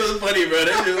funny, bro.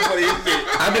 That shit was funny as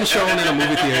shit. I've been shown in a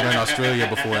movie theater in Australia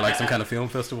before, like some kind of film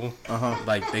festival.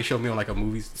 Like they showed me on like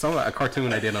a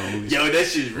cartoon I did on a movie. Yo, that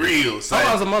shit's real. Oh,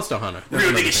 I was a Monster Hunter.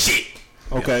 Real nigga shit.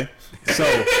 Okay, so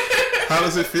how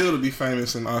does it feel to be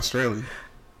famous in Australia?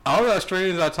 All the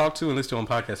Australians I talk to and listen to on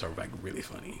podcasts are like really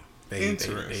funny. They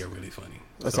are really funny.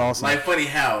 That's awesome. Like funny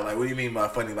how? Like what do you mean by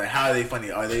funny? Like how are they funny?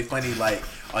 Are they funny like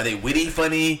are they witty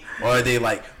funny? Or are they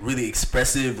like really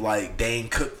expressive like Dane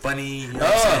Cook funny? You know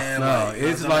what I'm saying? No, like,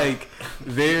 it's like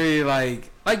very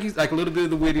like a little bit of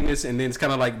the wittiness and then it's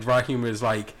kinda like dry humor is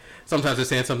like sometimes they're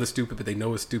saying something stupid but they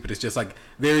know it's stupid. It's just like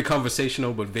very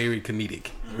conversational but very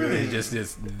comedic. Really? It's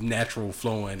just natural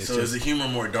flowing. It's so is the humor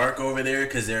more dark over there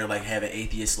because they're like having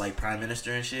atheists like prime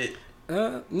minister and shit?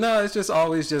 No, it's just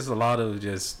always just a lot of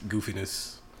just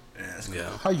goofiness. Yeah, that's cool.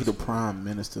 How you the prime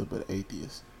minister but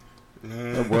atheist?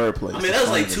 That wordplay. I mean, that was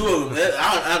like two of them.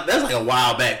 That's like a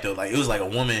while back though. Like it was like a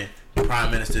woman prime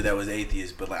minister that was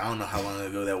atheist, but like I don't know how long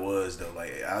ago that was though.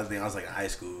 Like I was like in high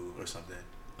school or something.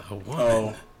 A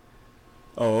woman.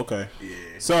 Oh, okay. Yeah.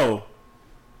 So,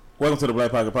 welcome to the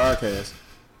Black Pocket Podcast.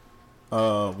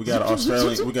 We got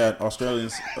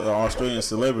Australian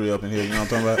celebrity up in here. You know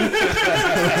what I'm talking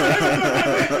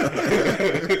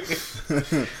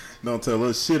about? Don't tell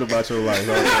us shit about your life.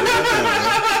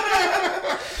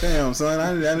 Damn, son,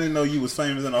 I didn't know you was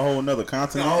famous in a whole nother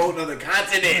continent.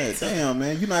 Yeah, damn,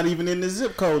 man, you're not even in the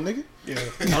zip code, nigga. Yeah.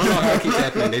 I don't know how it keeps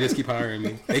happening. They just keep hiring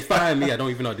me. They find me. I don't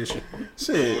even audition.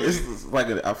 Shit, it's like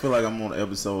I feel like I'm on an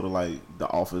episode of like The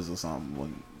Office or something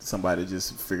when somebody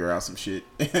just figure out some shit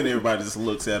and everybody just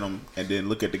looks at them and then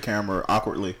look at the camera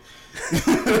awkwardly.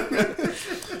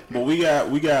 But we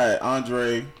got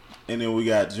Andre and then we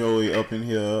got Joey up in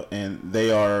here and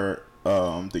they are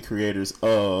the creators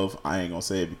of, I ain't gonna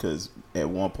say it because at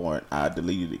one point I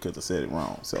deleted it because I said it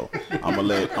wrong. So I'm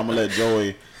gonna let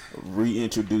Joey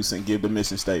reintroduce and give the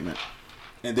mission statement,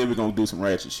 and then we're gonna do some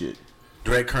ratchet shit.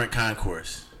 Direct current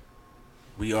concourse.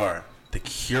 We are the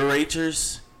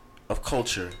curators of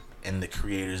culture and the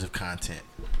creators of content.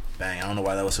 Bang! I don't know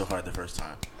why that was so hard the first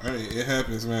time. Hey, it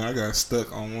happens, man. I got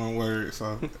stuck on one word,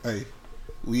 so hey,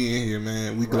 we in here,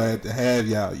 man. We glad to have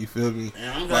y'all. You feel me?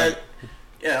 And I'm glad.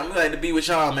 I'm glad to be with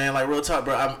y'all, man. Like real talk,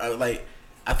 bro.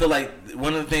 I feel like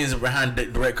one of the things behind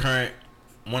direct current.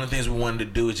 One of the things we wanted to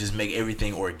do is just make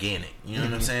everything organic. You know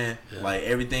what I'm saying? Yeah. Like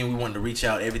everything we wanted to reach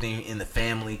out, everything in the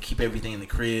family, keep everything in the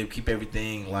crib, keep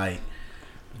everything like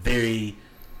very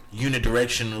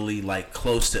unidirectionally like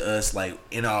close to us, like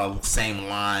in our same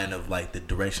line of like the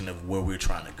direction of where we're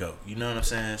trying to go. You know what I'm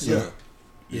saying? So,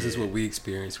 This is what we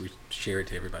experience. We share it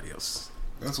to everybody else.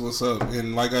 That's what's up.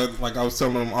 And like I was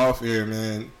telling them off air,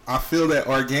 man, I feel that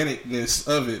organicness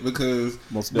of it because,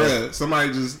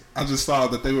 bruh, I just saw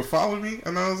that they were following me,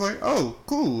 and I was like, oh,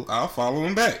 cool, I'll follow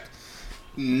them back.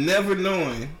 Never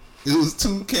knowing it was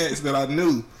two cats that I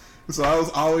knew. So I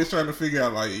was always trying to figure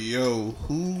out, like, yo,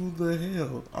 who the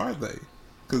hell are they?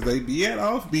 Because they be at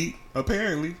Offbeat,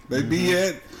 apparently. They be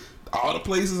at all the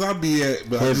places I be at,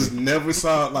 but I just never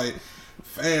saw, like,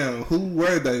 fam, who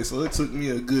were they? So it took me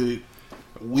a good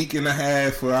week and a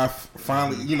half where I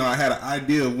finally, I had an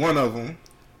idea of one of them,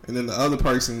 and then the other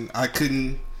person I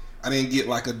didn't get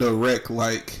like a direct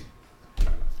like,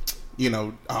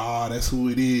 that's who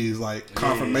it is, like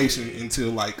confirmation until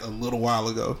like a little while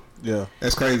ago. Yeah,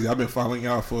 that's crazy. I've been following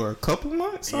y'all for a couple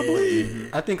months, I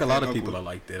believe. I think a lot of people are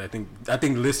like that. I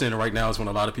think listening right now is when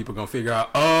a lot of people gonna figure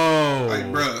out, oh, like,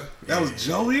 bruh, that was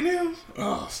Joey and them.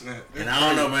 Oh snap! And I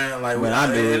don't know, man. Like when I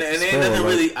knew, and ain't nothing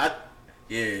really.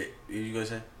 Yeah. You gonna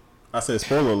say? I said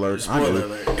spoiler alert. Spoiler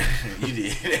alert. You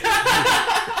did.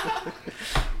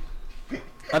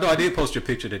 I know I did post your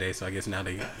picture today, so I guess now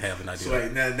they have an idea. So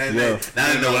wait, now they know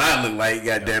what I look like.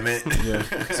 God damn it. Yeah.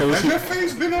 So has your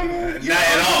face been on there? Not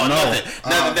at all.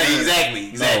 Nothing.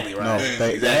 Exactly. Right. No,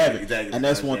 they haven't. Exactly. And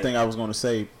that's one thing I was going to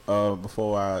say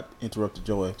before I interrupted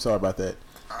Joey. Sorry about that.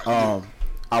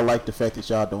 I like the fact that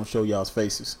y'all don't show y'all's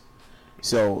faces.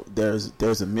 So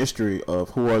there's a mystery of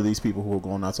who are these people who are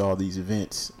going out to all these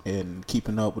events and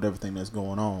keeping up with everything that's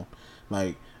going on.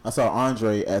 Like I saw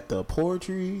Andre at the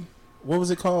poetry. What was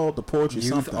it called? The poetry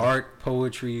Youth something. Art,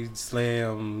 Poetry,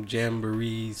 Slam,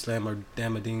 Jamboree, Slammer,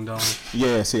 Damn a Ding Dong.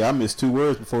 Yeah, see, I missed 2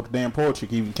 words before the damn poetry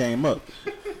even came up.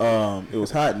 It was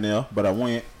hot in there, but I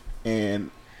went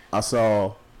and I just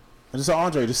saw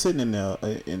Andre just sitting in there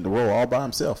in the row all by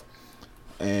himself.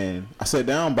 And I sat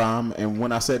down by him, and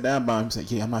when I sat down by him, he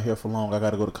said, yeah, I'm not here for long. I got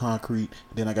to go to Concrete,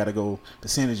 then I got to go to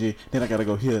Synergy, then I got to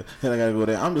go here, then I got to go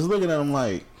there. I'm just looking at him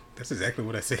like... That's exactly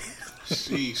what I said.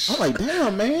 Sheesh. I'm like,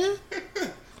 damn, man.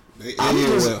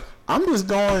 I'm just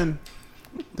going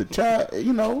to try,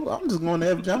 I'm just going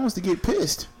to F. Jones to get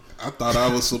pissed. I thought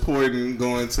I was supporting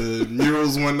going to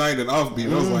murals one night and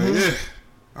offbeat. I was like, yeah,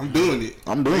 I'm doing it.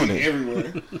 I'm doing it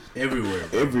Everywhere.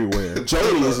 everywhere.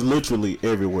 Joey is literally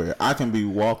everywhere. I can be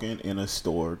walking in a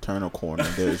store, turn a corner,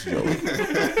 and there's Joey.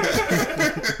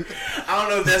 I don't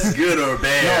know if that's good or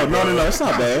bad. No, it's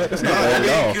not bad. It's not bad at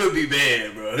all. It could be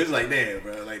bad, bro. It's like, damn,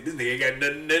 bro. Like, this nigga ain't got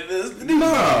nothing else to do.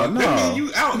 No. That mean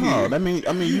you out here. No, that mean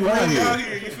you out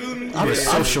here. You feel me?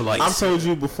 Socialites. I've told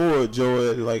you before,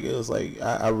 Joey. Like it was like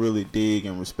I really dig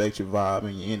and respect your vibe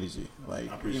and your energy.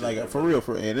 Like for real,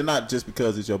 and it's not just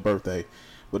because it's your birthday,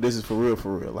 but this is for real.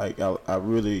 Like I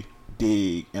really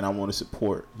dig and I want to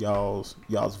support y'all's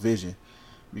vision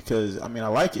because I mean I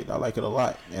like it a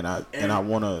lot, and I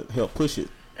want to help push it.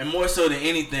 And more so than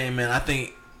anything, man, I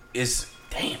think it's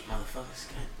damn motherfuckers.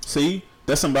 See.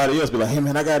 That's somebody else be like, hey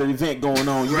man, I got an event going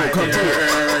on. You gonna come to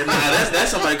it? Nah, that's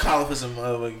somebody calling for some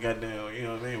motherfucking goddamn. You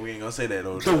know what I mean? We ain't gonna say that.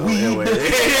 The weed.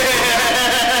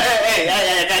 Hey,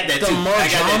 I got that too. I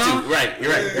got that too. Right,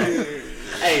 you're right.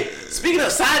 Hey, speaking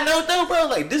of side note though, bro,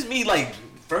 like this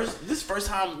first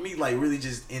time me like really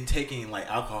just intaking like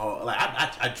alcohol. Like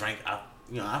I drank, I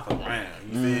fuck around.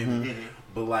 You feel me?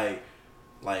 But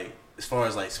like as far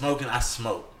as like smoking, I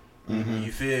smoke.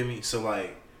 You feel me? So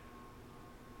like.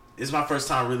 It's my first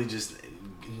time really just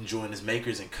enjoying this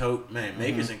Makers and Coke. Man,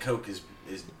 Makers and Coke is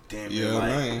damn near like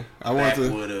man. I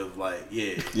backwood of like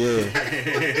and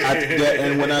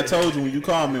when I told you when you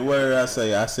called me, what did I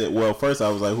say? I said, well, first I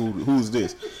was like, who's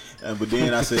this? But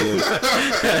then I said,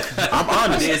 I'm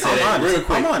honest.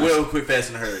 Real quick, fast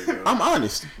and hurry, bro. I'm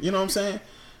honest. You know what I'm saying?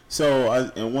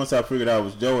 So once I figured out it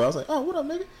was Joe, I was like, oh, what up,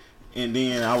 nigga? And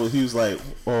then he was like,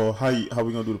 oh, how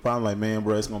we gonna do the problem? Like, man,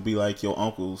 bro, it's gonna be like your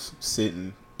uncles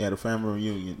sitting at a family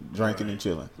reunion, drinking and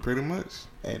chilling. Pretty much.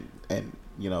 And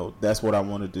that's what I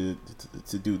wanted to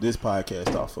do this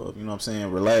podcast off of. You know what I'm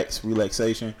saying?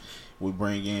 Relaxation. We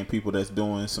bring in people that's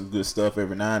doing some good stuff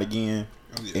every now and again.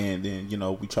 Oh, yeah. And then,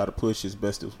 we try to push as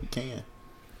best as we can.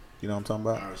 You know what I'm talking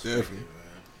about? Definitely, man.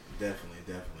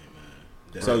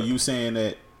 Definitely. So you saying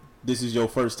that this is your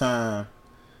first time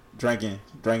drinking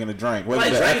a drink. What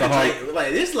like drinking a drink,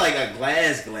 like this is like a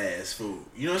glass food.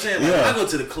 You know what I'm saying? Like if I go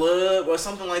to the club or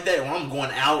something like that, when I'm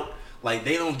going out, like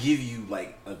they don't give you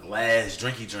like a glass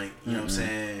drinky drink. You know what I'm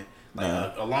saying?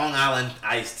 Like a Long Island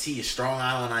iced tea, a Strong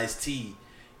Island iced tea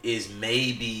is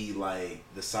maybe like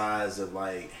the size of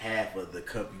like half of the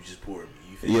cup you just poured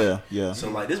me. You feel me? Yeah. So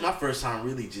like this is my first time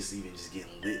really just getting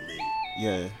lit.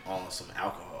 Yeah. On some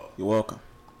alcohol. You're welcome.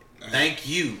 Thank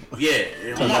you. Yeah,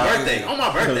 on my birthday, bro.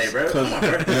 On my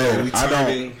birthday. Yo, we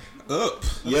turning up.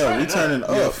 Yeah, we turning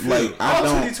up. Like all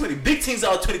 2020, big teams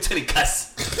all 2020.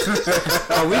 Cuss.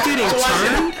 Are we getting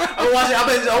turned? I'm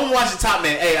watching Top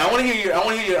Man. Hey, I want to hear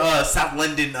your South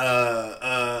London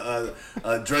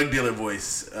drug dealer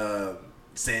voice,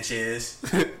 Sanchez.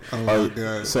 Oh my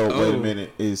God. So wait a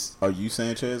minute, are you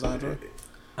Sanchez, Andre?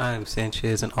 I am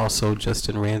Sanchez and also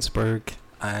Justin Ransburg.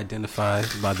 I identify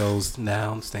by those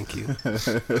nouns. Thank you.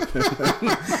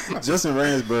 Justin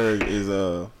Ransburg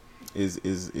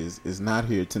is not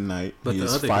here tonight. But he the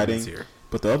is other fighting. one is here.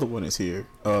 But the other one is here.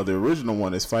 The original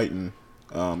one is fighting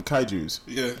kaijus.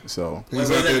 Yeah. So he's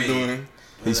out there doing.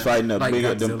 He's fighting them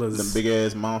big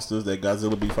ass monsters that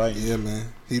Godzilla be fighting. Yeah, man.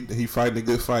 He fighting a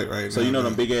good fight right now. So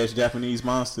them big ass Japanese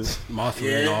monsters,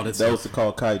 Mothra and all that. Those are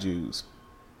called kaijus.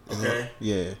 Okay.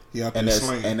 Yeah. And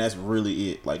that's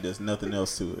really it. Like there's nothing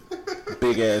else to it.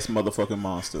 Big ass motherfucking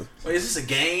monster. Wait, is this a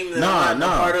game that I'm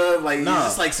not part of? Like is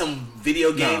this like some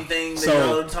video game thing that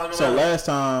y'all are talking about? So last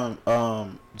time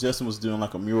Justin was doing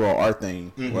like a mural art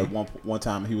thing. Like one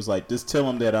time he was like, just tell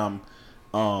him that I'm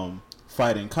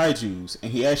fighting kaijus,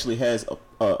 and he actually has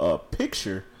a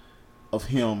picture of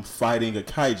him fighting a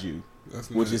kaiju.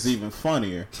 Which is even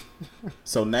funnier.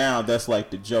 So now that's like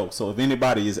the joke. So if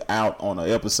anybody is out on an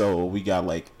episode, we got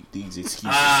like these excuses.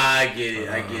 I get it.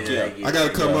 I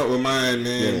gotta come up with mine,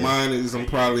 man. Yeah. Mine is I'm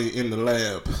probably in the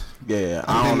lab. Yeah,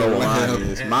 I don't know what mine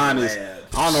is. Mine is. I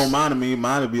don't know what mine to me.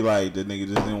 Mine would be like the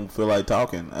nigga just don't feel like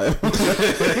talking. That's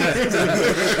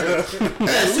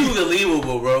too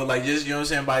believable, bro. Like just you know what I'm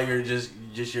saying by your just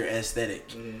your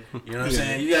aesthetic. You know what I'm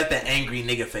saying? You got that angry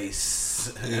nigga face.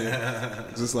 Yeah.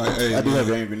 Just like hey, I do have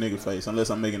an angry nigga face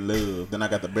unless I'm making love. Then I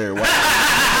got the Barry White.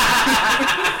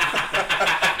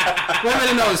 Well,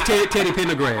 I know it's Teddy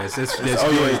Pendergrass. That's Teddy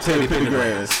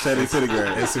Pendergrass. Teddy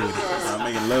Pendergrass. That's who it is. I'm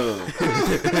making love.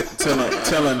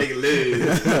 telling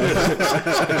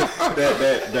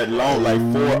that long like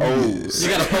 4 O's. You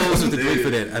gotta pose with the D for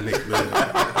that. I make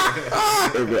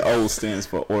love. Every O stands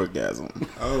for orgasm.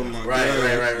 Oh my God.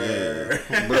 Right.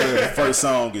 Yeah. First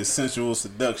song is Sensual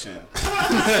Seduction on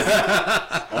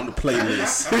the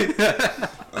playlist.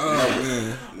 Oh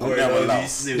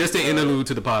Just the interlude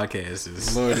to the podcast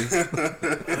is Lordy.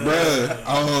 Bruh.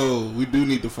 Oh, we do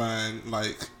need to find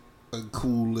like a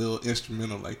cool little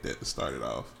instrumental like that to start it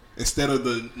off. Instead of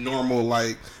the normal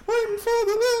like waiting for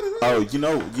the letter. Oh, you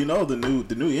know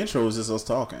the new intro is just us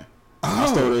talking. I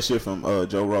stole that shit from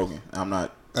Joe Rogan. I'm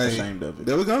not ashamed of it.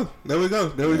 There we go.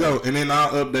 And then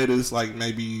I'll update us like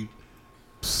maybe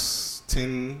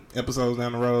 10 episodes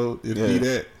down the road. It'll be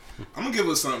that. I'm gonna give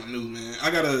us something new, man.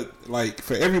 I gotta like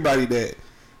for everybody that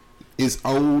is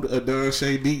owed a Don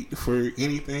Shay beat for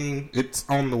anything, it's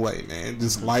on the way, man.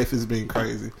 Just life has been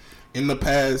crazy. In the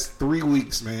past 3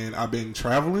 weeks, man, I've been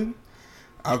traveling.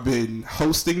 I've been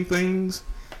hosting things.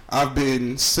 I've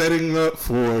been setting up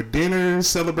for dinners,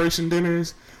 celebration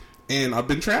dinners, and I've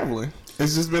been traveling.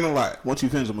 It's just been a lot. Once you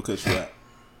finish, I'm gonna cut you out.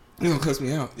 You gonna cuss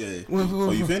me out? Yeah.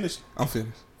 Oh, you finished? I'm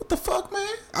finished. What the fuck,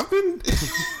 man? I've been,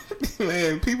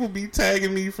 man. People be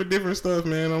tagging me for different stuff,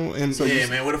 man. And so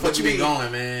man. Where the fuck you been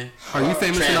going, man? Are you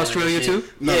famous in Australia too?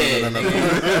 No.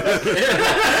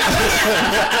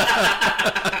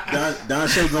 Don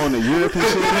Shay going to Europe and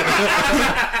shit.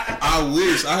 I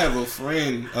wish. I have a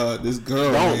friend, this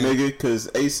girl. Don't, nigga, because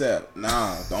ASAP.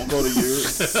 Nah, don't go to Europe.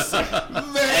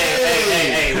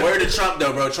 Hey, word to Trump,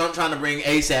 though, bro. Trump trying to bring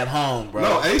ASAP home, bro.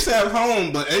 No, ASAP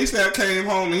home, but ASAP came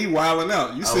home and he wilding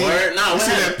out. You see, see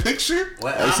that picture?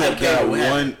 ASAP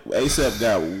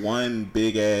got one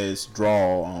big ass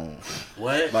draw on.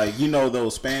 What? Like, you know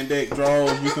those spandex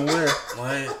draws you can wear?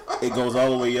 What? It goes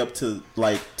all the way up to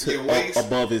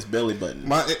above his belly button.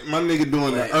 My nigga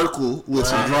doing the Urkel with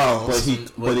some draws.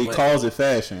 But he calls it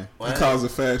fashion. He calls it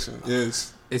fashion.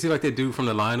 Yes. Is he like that dude from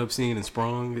the lineup scene in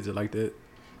Sprung? Is it like that?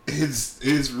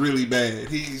 It's really bad.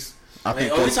 He's. We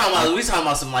talking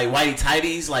about some like whitey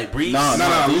tighties, like briefs.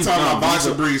 No. We talking about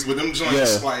boxer briefs with them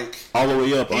joints like all the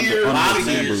way up here, under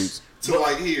the boots to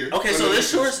like here. Okay, so the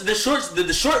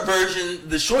short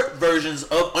versions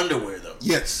of underwear though.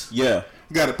 Yes. Yeah.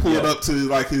 You got to pull it up to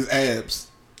like his abs.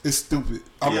 It's stupid.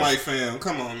 I'm like, fam,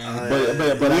 come on, man.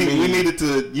 But I mean, you needed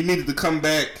to come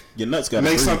back. Your nuts got to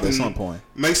breathe at some point.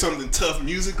 Make something tough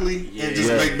musically and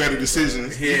just make better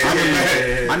decisions.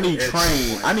 I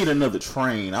need another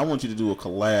train. I want you to do a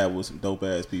collab with some dope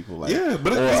ass people, like or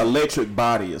Electric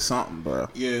Body or something, bro.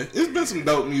 Yeah, it's been some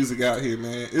dope music out here,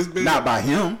 man. It's been not by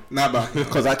him,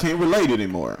 because I can't relate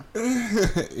anymore.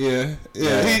 yeah.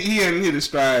 He hadn't hit his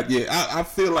stride yet. I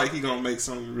feel like he gonna make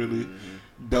something really.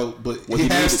 Dope, but he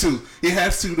has to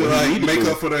like make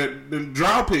up for the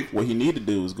draw pick. What he need to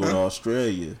do is go to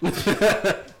Australia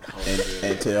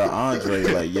and tell Andre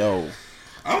like, yo,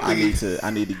 I need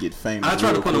to get famous. I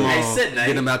try to put him on,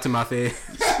 get him out to my face.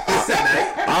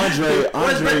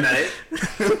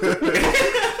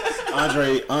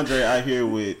 Andre out here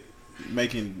with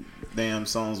making damn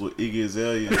songs with Iggy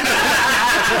Azalea.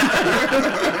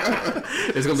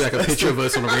 It's gonna be like a picture of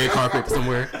us on a red carpet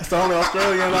somewhere. It's the only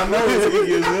Australian I know is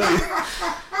Iggy Azalea.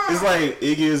 It's like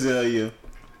Iggy Azalea,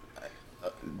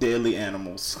 Deadly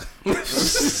Animals. Like,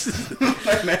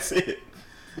 that's it.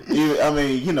 I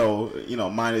mean, you know,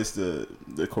 minus the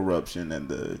corruption and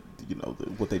the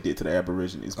what they did to the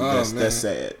Aborigines. But that's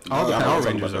sad. All the Power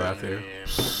Rangers are out there.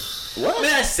 What? I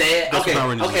mean, that's sad.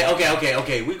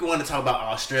 Okay. We want to talk about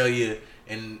Australia,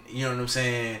 and you know what I'm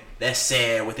saying. That's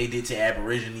sad what they did to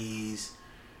Aborigines.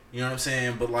 You know what I'm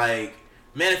saying. But like,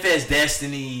 Manifest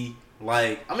Destiny.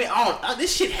 Like, I mean,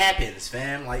 this shit happens,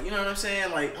 fam. Like, you know what I'm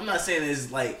saying. Like, I'm not saying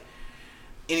it's like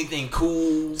anything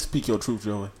cool. Speak your truth,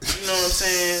 Joey. You know what I'm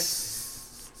saying.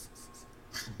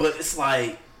 But it's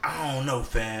like, I don't know,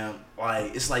 fam.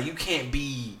 Like, it's like you can't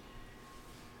be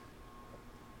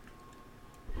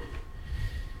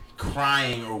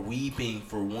crying or weeping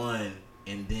for one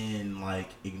and then like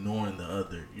ignoring the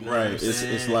other. You know what I'm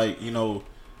saying? It's like,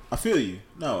 I feel you.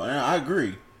 No, I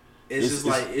agree. It's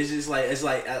like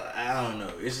I don't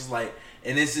know. It's just like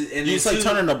it's like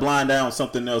turning a blind eye on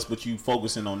something else, but you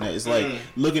focusing on that. It's like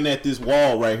looking at this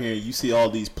wall right here. You see all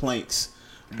these planks,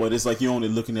 but it's like you're only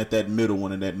looking at that middle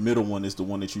one, and that middle one is the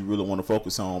one that you really want to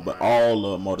focus on. But all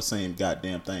of them are the same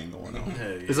goddamn thing going on.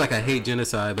 It's like I hate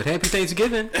genocide, but happy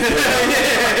Thanksgiving. There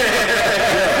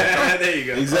you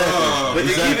go.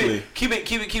 Exactly. But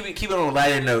keep it on a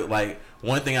lighter note. Like,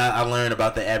 one thing I learned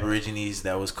about the Aborigines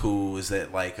that was cool is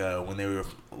that like when they were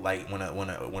like when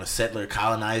a settler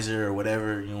colonizer or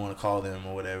whatever you want to call them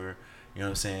or whatever, you know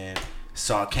what I'm saying,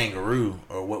 saw a kangaroo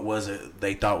or what was it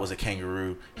they thought was a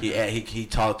kangaroo, he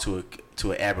talked to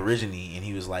an Aborigine and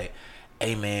he was like,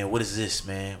 "Hey man, what is this,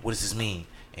 man? What does this mean?"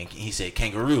 And he said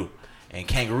kangaroo, and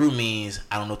kangaroo means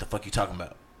I don't know what the fuck you talking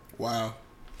about. Wow.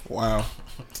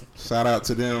 Shout out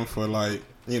to them for like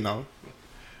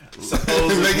Let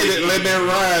that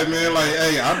ride, man. Like,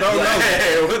 hey, I don't know.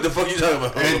 Hey, what the fuck you talking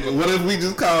about? And what if we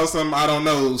just call something I don't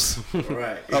know?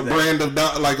 Right. A brand of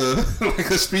dog, like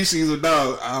a species of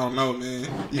dog. I don't know, man.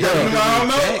 You got anything I don't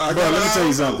know? Bro, let me tell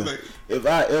you something. If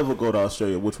I ever go to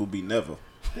Australia, which will be never,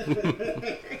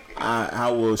 I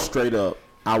will straight up.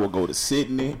 I will go to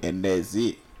Sydney, and that's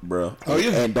it, bro. Oh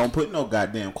yeah. And don't put no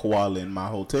goddamn koala in my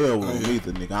hotel room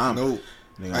either, nigga.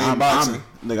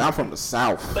 I'm from the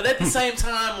South. But at the same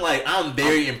time, like, I'm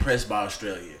very impressed by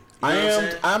Australia. You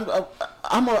know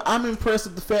I'm impressed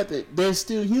with the fact that there's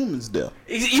still humans there.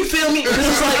 You feel me?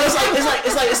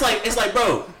 It's like,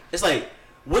 bro. It's like,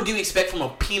 what do you expect from a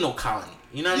penal colony?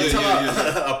 You know what I'm talking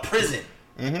about? A prison.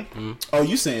 Mm-hmm. Oh,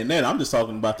 you saying that? I'm just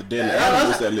talking about the deadly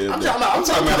animals that live there. I'm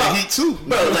talking about the heat too,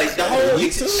 bro. Like the whole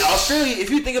Australia. If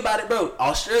you think about it, bro,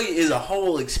 Australia is a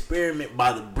whole experiment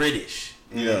by the British.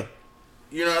 Yeah.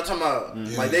 You know what I'm talking about?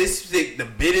 Mm-hmm. Like they stick the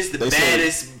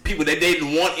baddest people that they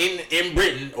didn't want in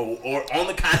Britain or on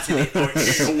the continent or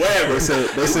wherever.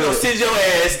 We're gonna send your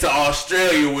ass to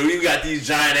Australia where we got these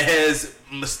giant ass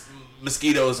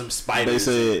mosquitoes and spiders.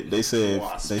 They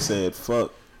said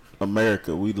fuck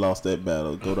America, we lost that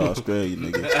battle. Go to Australia,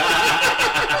 nigga.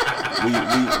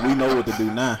 we know what to do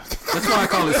now. That's why I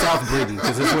call it South Britain,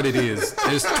 because that's what it is.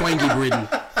 It's twangy Britain.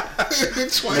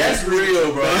 That's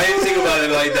real, bro. I didn't think about it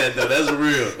like that, though. That's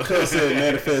real. Cause said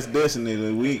manifest destiny.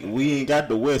 We ain't got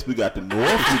the West. We got the North.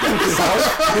 We got the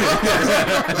South.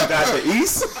 We got the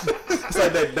East. It's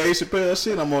like that Dave Chappelle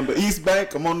shit. I'm on the East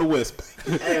Bank. I'm on the West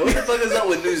Bank. Hey, what the fuck is up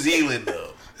with New Zealand,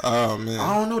 though? Oh man,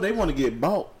 I don't know. They want to get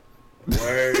bought.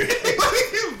 Word.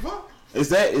 Is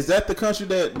that the country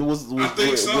that was I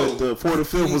think so. the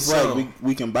 45th was so. Like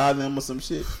we can buy them or some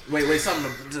shit? Wait,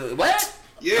 something what?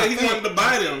 Yeah, he wanted to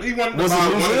buy them. He wanted to buy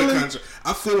one of the countries.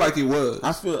 I feel like it was.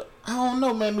 I don't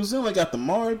know, man. New Zealand got the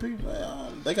Maori people.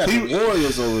 They got the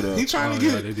Warriors over there. He trying to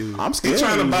get. They do. I'm scared. He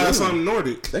trying to buy something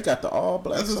Nordic. They got the all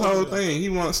black. That's his whole thing. He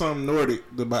wants something Nordic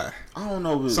to buy. I don't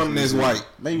know if it's something that's white.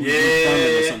 Maybe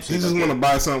or some shit. He just want to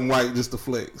buy something white just to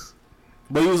flex.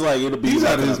 But he was like, it'll be. He's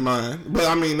like out of his mind. But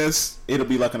I mean, it'll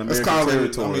be like an American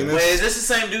territory. Wait, is this the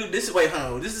same dude? This is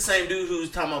the same dude who's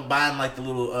talking about buying like the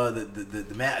little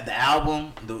the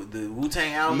album, the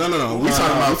Wu-Tang album. No. We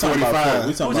talking about 45.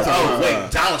 We talking about.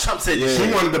 Wait, Donald Trump said this. He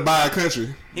shit. wanted to buy a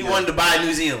country. He wanted to buy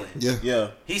New Zealand.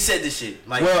 Yeah. He said this shit.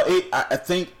 Like, well, I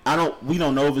think we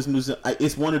don't know if it's New Zealand.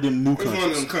 It's one of them new countries. It's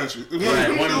one of them countries.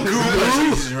 One of them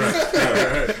countries.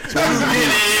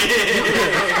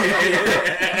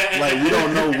 Like we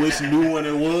don't know which new one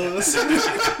it was,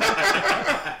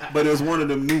 but it was one of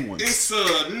them new ones. It's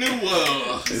a new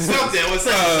something. What's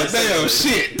up? Damn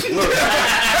shit. Look.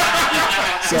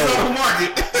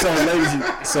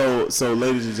 So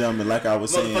ladies and gentlemen, like I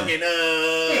was saying, the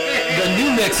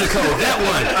New Mexico, that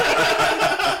one.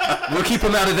 We'll keep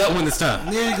him out of that one this time.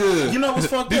 Nigga, you know what's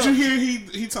fucked up? Did you hear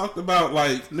he talked about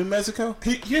like New Mexico?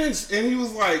 Yes, and he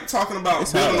was like talking about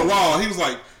building a wall. He was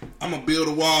like, I'm gonna build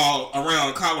a wall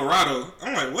around Colorado.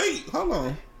 I'm like, wait, hold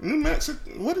on, New Mexico,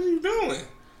 what are you doing?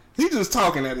 He just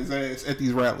talking at his ass at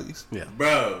these rallies. Yeah,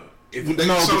 bro.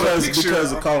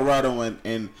 Because of Colorado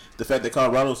and the fact that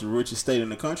Colorado is the richest state in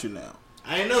the country now.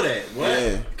 I didn't know that. What?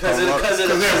 Yeah. Because of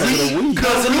the weed.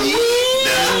 Because of the weed.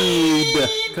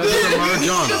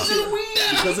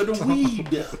 Because of the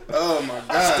weed. Oh my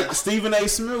God. Stephen A.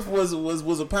 Smith was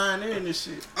a pioneer in this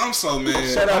shit. I'm so mad.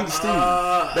 Shout out to Stephen.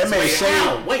 That man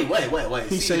shade. Wait.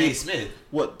 Stephen A. Smith.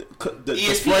 What the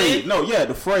phrase? No, yeah,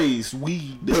 the phrase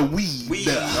weed. The weed.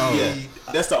 Yeah.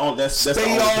 That's the only. That's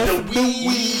the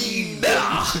weed.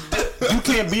 You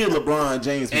can't be a LeBron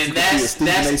James, and that's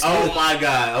oh my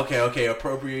God. Okay.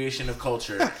 Appropriation of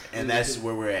culture, and that's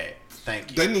where we're at.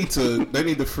 Thank you. They need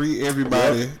to free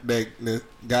everybody that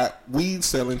got weed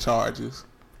selling charges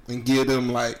and give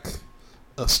them like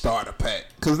a starter pack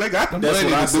because they got the money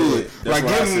to do it. Like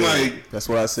give them like that's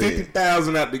what I said.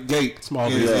 50,000 out the gate,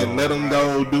 and let them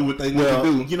go do what they need to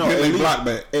do. You know,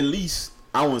 at least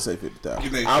I wouldn't say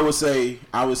 50,000. I would say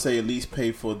at least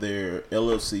pay for their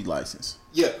LLC license.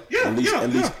 At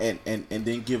least, and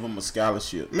then give them a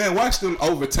scholarship. Man, watch them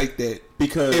overtake that.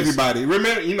 Because everybody,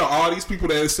 remember, all these people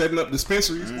that are setting up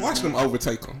dispensaries. Watch them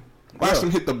overtake them. Watch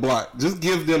them hit the block. Just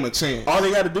give them a chance. All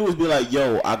they got to do is be like,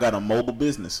 "Yo, I got a mobile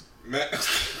business." Man.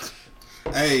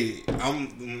 Hey, I'm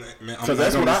Because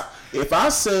that's what if I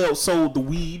sold the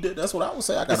weed, that's what I would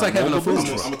say. I got it's like having a food.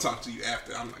 I'm gonna talk to you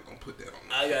after. I'm not gonna put that on.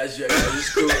 I got you.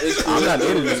 It's cool. It's cool. I'm not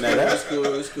editing that. It's cool.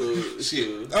 It's cool. It's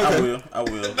Shit. cool. Okay. I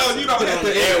will. No, you don't have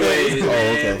to Airways, Oh,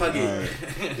 man. okay. Fuck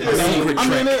it. I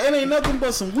mean, it ain't nothing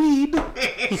but some weed.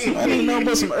 It ain't nothing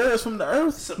but some herbs from the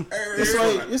earth. Some herbs.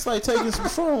 It's like taking some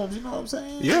shrooms. You know what I'm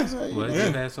saying? Yeah. It's like, What? Yeah.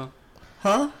 You had some?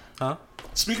 Huh?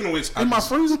 Speaking of which, In my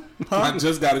freezer? I Huh?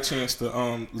 just got a chance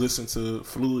to listen to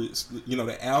Fluids. You know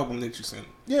the album that you sent.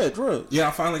 Yeah, drugs. Yeah,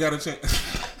 I finally got a chance.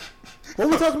 What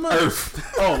we talking about? Earth.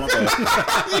 Oh, my bad.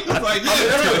 He was like,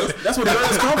 yeah. That's where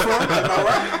drugs come from. Am I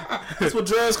right? That's where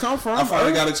drugs come from. I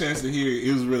finally got a chance to hear it.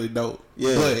 It was really dope.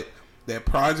 Yeah. But that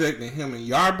project that him and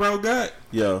Yarbrough got,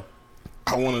 Yeah.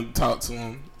 I want to talk to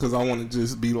him because I want to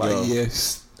just be like, Yo.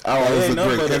 yes. Oh, that it was ain't a nothing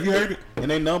great. but Have you heard it? It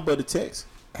ain't nothing but a text.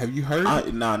 Have you heard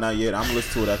it? Nah, not yet. I'm gonna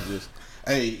listen to it after this.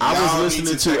 Hey, I was y'all listening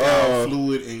need to, check out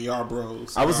Fluid and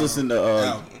Yarbrough's. I was listening to.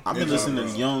 album. I've been And listening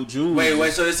to Yarbrough. Young Jews.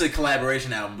 Wait. So it's a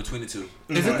collaboration album between the two.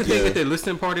 Is it the thing Yeah. at the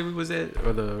listening party we was at,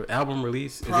 or the album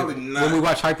release? Is Probably it, not. When we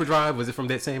watched Hyperdrive, was it from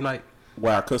that same night?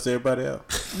 Wow, I cussed everybody out.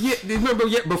 Yeah, remember?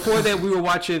 Yeah, before that we were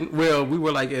watching. Well, we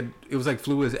were like, it was like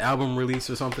Fluid's album release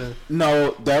or something.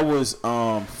 No, that was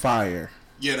Fire.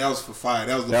 Yeah, that was for Fire.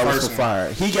 That was the That first was for one.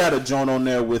 Fire. He got a joint on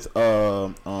there with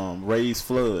Ray's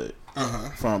Flood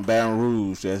from Baton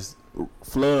Rouge. That's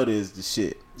Flood is the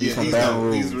shit. He's Yeah, from he's Baton dope.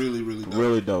 Rouge. He's really, really dope.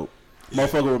 Really dope.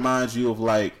 Motherfucker reminds you of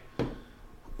like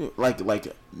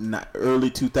early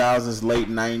 2000s, late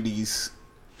 90s,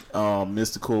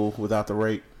 Mystical without the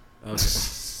rape. Oh,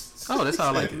 that's how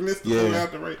I like it. Yeah. Yeah.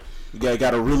 Out the right. You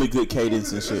got a really good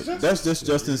cadence and shit. That's just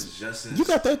Justin's. You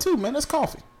got that too, man. That's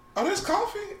coffee. Oh, there's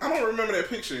coffee? I don't remember that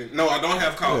picture. No, I don't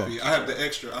have coffee. Yeah. I have the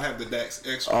extra. I have the Dax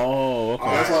extra. Oh, okay.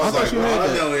 that's what I was like, you all had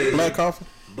I know that. is- Black coffee.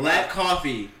 Black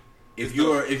coffee. If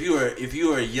you are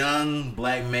a young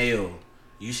black male,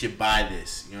 you should buy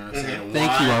this. You know what I'm saying? Thank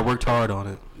Why? you. I worked hard on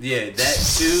it. Yeah, that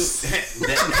too.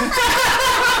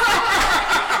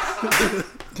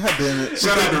 God damn it.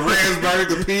 Shout out to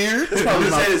Ransburg Pier. I'm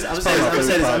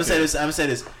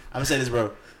gonna say this,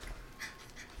 bro.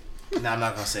 No, I'm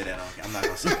not gonna say that. I'm not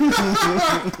gonna say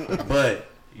that. But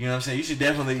you know what I'm saying. You should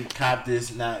definitely cop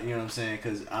this. Not, you know what I'm saying,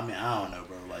 because I mean, I don't know,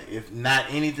 bro. Like, if not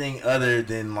anything other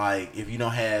than like, if you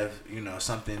don't have, you know,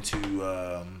 something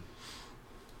to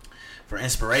for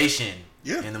inspiration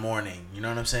in the morning. You know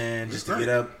what I'm saying? Just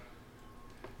to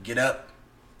get up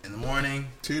in the morning.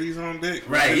 Titties on deck.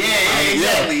 Right? Yeah,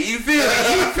 exactly. You feel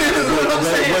what I'm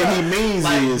saying? What he means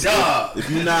Like, is, dog. if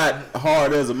you're not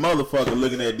hard as a motherfucker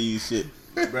looking at these shit.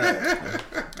 Right.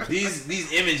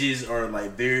 These images are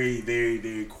like very, very,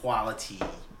 very quality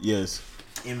Yes.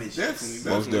 images. Definitely.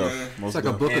 Most man. definitely. It's like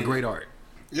a book of great art.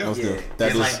 Yeah. Most Yeah, definitely.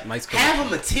 That and is like nice half collection.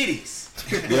 of them are titties.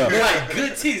 Yeah. They're like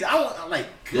good titties. I want like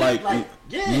good, like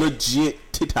yeah, legit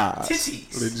titties.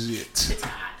 titties. Legit. Titties.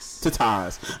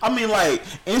 Titties. I mean, like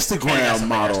Katie got Instagram some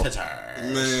model. big ass titties.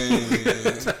 Man.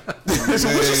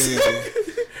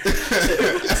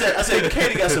 I said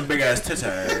Katie got some big ass titties.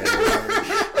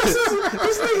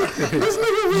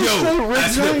 Yo, I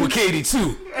slept with Katie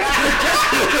too.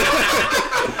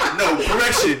 No,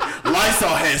 correction. Lysol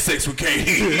had sex with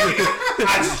Katie.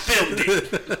 I just filmed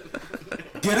it.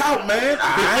 Get out, man.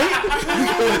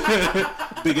 Alright.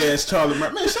 Big ass Charlie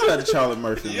Murphy. Man, shout out to Charlie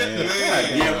Murphy, man. man. God,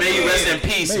 Yeah, may you rest in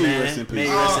peace, May you man. rest in peace. May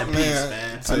you rest in Oh, peace, man.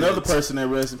 man. Another person that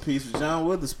rests in peace was John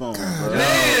Witherspoon, bro.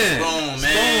 Boom,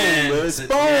 man. Spoon, Spoon.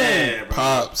 Yeah, bro.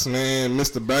 Pops, man.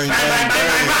 Mr. Bang, Bang, bang, bang,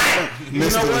 bang, bang. You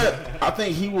know what? I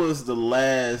think he was the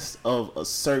last of a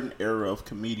certain era of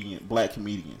black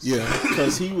comedians. Yeah.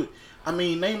 Because he would. I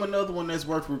mean, name another one that's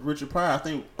worked with Richard Pryor. I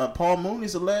think Paul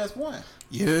Mooney's the last one.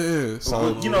 Yeah.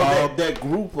 So, You know, that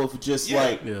group of just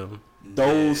like Yeah.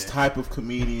 those type of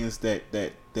comedians that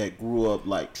grew up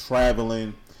like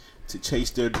traveling to chase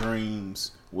their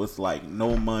dreams with like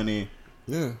no money.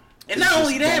 yeah. And not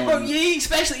only that, bro, going-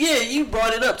 you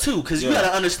brought it up too, because you Yeah. got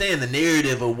to understand the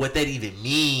narrative of what that even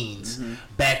means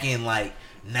back in like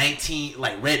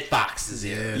Red Fox's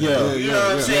era. Yeah. You know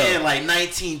what I'm saying? Like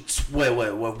 19, what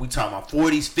we talking about?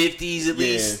 40s, 50s at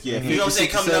least. Yeah, You know what I'm saying?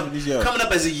 50s, 70s, yeah. Coming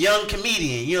up as a young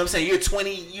comedian. You know what I'm saying?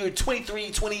 You're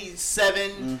 23,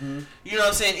 27. You know what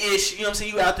I'm saying? Ish. You know what I'm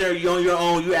saying? You out there, you on your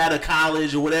own. You out of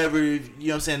college or whatever. You know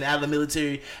what I'm saying? Out of the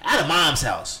military, out of mom's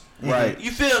house. Right. You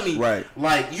feel me? Right.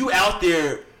 Like you out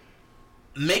there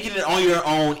making it on your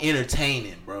own,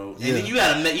 entertaining, bro. And then you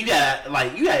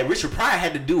got Richard Pryor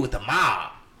had to do with the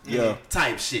mob.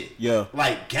 type shit. Yeah.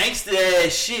 Like gangster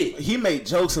ass shit. He made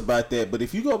jokes about that, but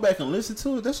if you go back and listen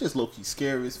to it, that's just low key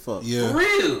scary as fuck. Yeah. For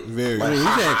real. Very. I mean, he's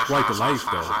had quite the life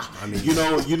though. I mean, You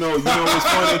know what's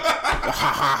funny?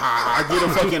 I get a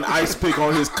fucking ice pick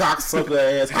on his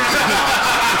cocksucker ass.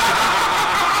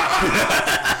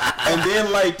 And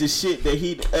then like the shit that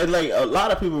and like a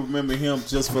lot of people remember him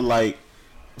just for like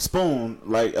Spoon.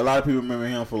 Like a lot of people remember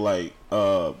him for like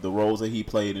the roles that he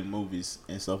played in movies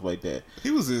and stuff like that. He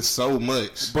was in so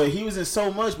much. But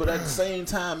at the same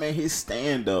time, man, his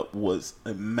stand up was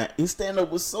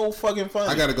so fucking funny.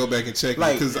 I gotta go back and check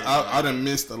it because I done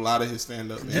missed a lot of his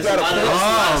stand up. You gotta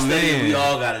man, we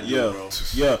all gotta do, bro.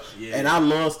 Yeah. And I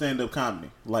love stand up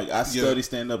comedy. Like I study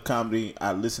stand up comedy.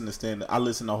 I listen to stand up. I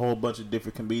listen to a whole bunch of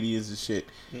different comedians and shit.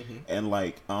 Mm-hmm. And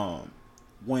like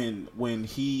when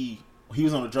he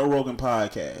was on the Joe Rogan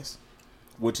podcast,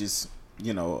 which is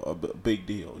a big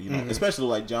deal, especially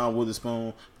like John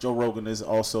Witherspoon. Joe Rogan is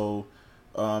also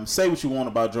say what you want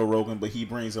about Joe Rogan, but he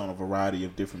brings on a variety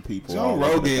of different people. Joe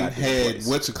Rogan had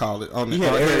on the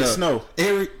Eric Snow.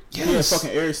 Yes.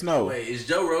 Fucking Eric Snow. Wait, is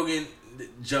Joe Rogan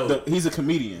he's a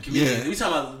comedian. Yeah, we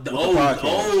talking about the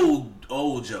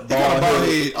old Joe.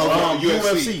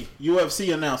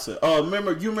 UFC announcer.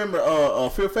 Remember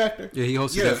Fear Factor? Yeah, he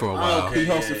hosted that for a while. He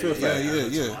hosted Fear Factor.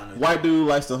 Yeah. White dude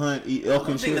likes to hunt, eat elk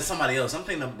and shit. I'm thinking of somebody else. I'm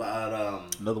thinking about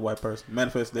another white person.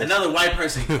 Manifest Destiny. Another white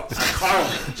person,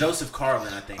 Carlin, Joseph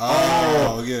Carlin, I think.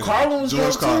 Oh yeah, Carlin was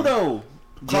George too though.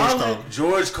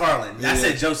 George Carlin. I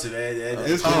said Joseph.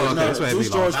 That's what it was.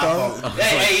 George Carlin.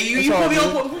 Hey, you put me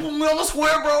on the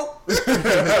square, bro.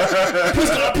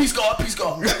 Peace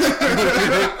God.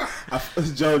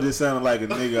 Joe just sounded like a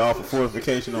nigga off of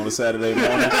fortification on a Saturday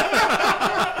morning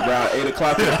around 8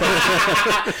 o'clock.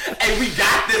 Hey, we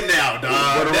got them now,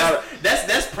 dog.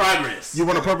 That's progress. You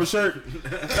want a purple shirt? With some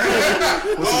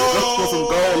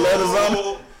gold letters on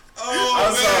it?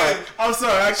 I'm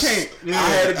sorry, I can't. I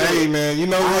had to do it. Hey, man, you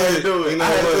know what? I had to do it.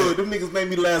 Them niggas made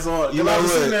me laugh hard. I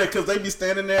was sitting there because they be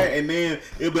standing there and then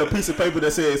it'll be a piece of paper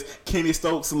that says Kenny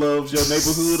Stokes loves your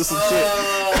neighborhood or some shit.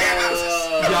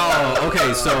 Y'all,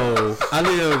 okay, so I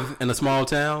live in a small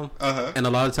town, and a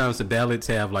lot of times the ballots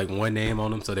have like one name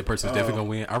on them, so that person's definitely gonna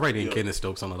win. I write in Kenny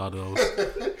Stokes on a lot of those.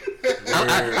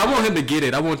 I want him to get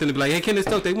it. I want them to be like, hey, Kenny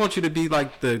Stokes, they want you to be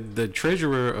like the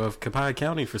treasurer of Copiah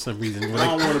County for some reason. I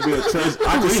don't want to be a treasurer.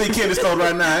 I can see Kenny Stokes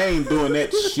right now. I ain't doing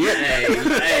that shit.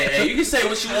 Hey, you can say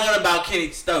what you want about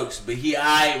Kenny Stokes, but he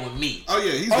alright with me. Oh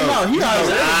yeah, he's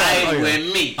alright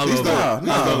with me. I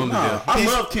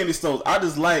love Kenny Stokes. I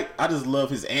just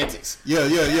love his antics.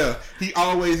 Yeah. He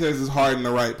always has his heart in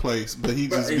the right place, but he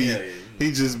just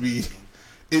be.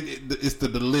 It's the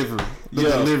delivery.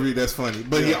 Delivery that's funny.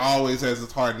 But he always has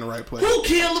his heart in the right place. Who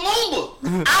killed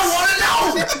Lumumba? I want to know.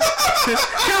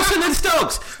 Councilman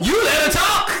Stokes, you let her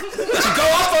talk. Go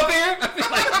off up here.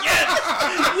 Like,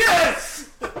 yes.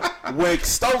 When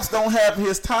Stokes don't have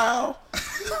his tile,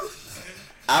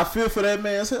 I feel for that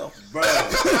man's health, bro.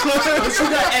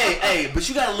 But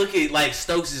you gotta look at like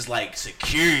Stokes' like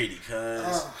security,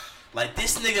 cause like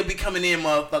this nigga be coming in,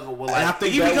 motherfucker. With like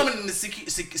he be coming in the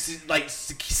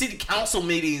city council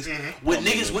meetings with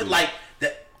niggas with like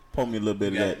that. Pour me a little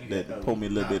bit of that. Pour me a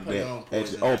little bit of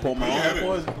that. Pour my own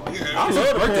poison. I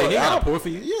love the birthday. I'll pour for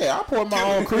you. Yeah, I pour my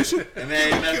own Christian. And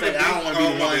man, matter of fact, I don't want to be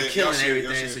the one killing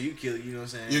everything, so you kill it. You know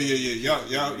what I'm saying?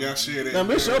 Yeah. Y'all share that. Now,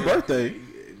 it's your birthday.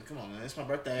 Come on, man. It's my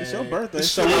birthday. It's your birthday.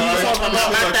 So my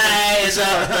birthday is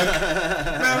up.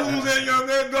 Now who's that young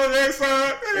man? Go next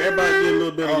time. Everybody get a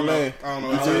little bit of leg. I don't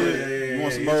know. You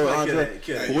want some more, Andre?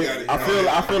 I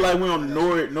feel like we're on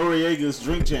Noriega's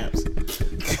drink champs.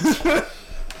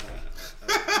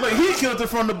 Look, he killed it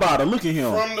from the bottle. Look at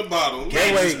him. From the bottle.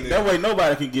 That way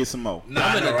nobody can get some more.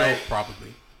 I'm in the dope,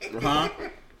 probably. Huh?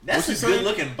 That's a good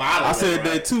looking bottle. I said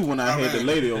that too when I had the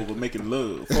lady over making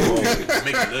love.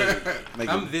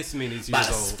 I'm this many years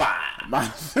old.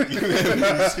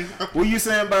 What you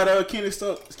saying about Kenny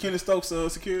Stokes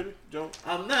security, Joe?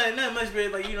 Not much,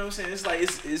 man. Like, you know what I'm saying? It's like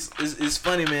it's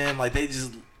funny, man. Like they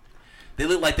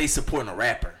look like they supporting a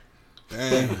rapper.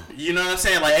 Damn. You know what I'm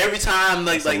saying? Like every time,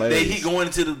 he going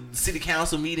into the city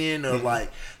council meeting or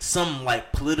like some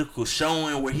like political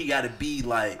showing where he got to be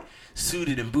like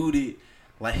suited and booted,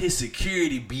 like his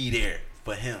security be there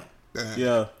for him.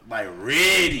 Yeah, like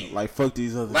ready. Like fuck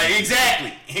these other. Like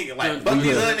exactly. Like fuck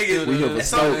these other niggas. If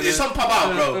something pop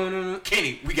out, bro.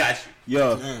 Kenny, we got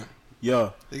you.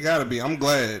 Yeah. It gotta be. I'm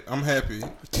glad. I'm happy.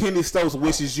 Kenny Stokes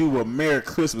wishes you a Merry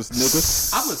Christmas,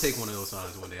 nigga. I'm gonna take one of those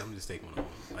signs one day. I'm just take one of them.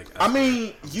 Like, all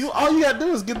you gotta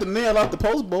do is get the nail off the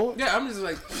post board. Yeah, I'm just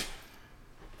like.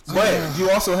 But you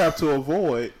also have to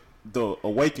avoid the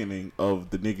awakening of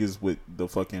the niggas with the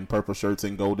fucking purple shirts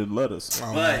and golden letters.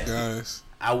 Oh But- my gosh.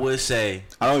 I would say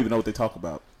I don't even know what they talk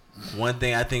about. one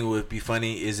thing I think would be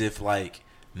funny is if like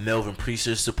Melvin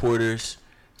Priester supporters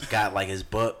got like his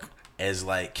buck as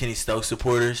like Kenny Stokes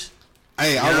supporters.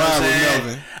 Hey, I You know what ride I'm with saying?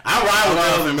 Melvin. I ride with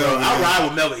Melvin, bro. Melvin, I man. ride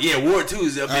with Melvin. Yeah, Ward 2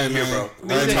 is up Hey, in here, man.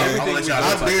 bro. Hey, man. I'll let y'all know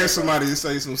I about dare that, somebody to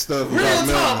say some stuff Real about talk,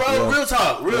 Melvin. bro. Yeah. Real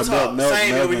talk. Real talk.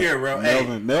 Same over here, bro. Hey,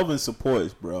 Melvin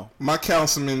supports, bro. My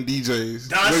councilman DJs.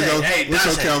 Dante. What's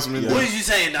your Dante. councilman? What do? is you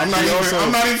saying, I'm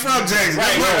Dante? not even from Jackson.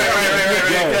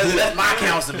 Right. Because that's my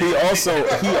councilman.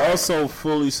 He also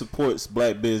fully supports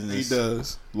black business. He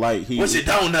does. Like What you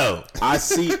don't know? I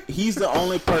see. He's the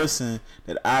only person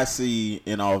that I see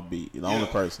in Offbeat. The only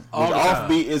person. All Which the time.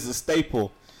 Offbeat is a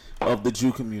staple of the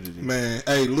Jew community. Man,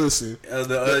 hey, listen.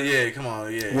 Yeah, come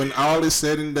on, yeah. When all is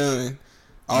said and done,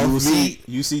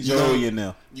 You see Joey in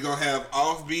there. You gonna have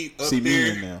Offbeat up See me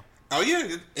there. in there. Oh yeah,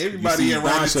 You everybody see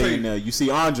around this Dante in table. there. You see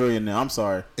Andre in there. I'm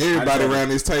sorry. Everybody I just- around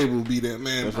this table will be that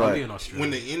man. That's I'll right. be in Australia.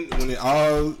 When it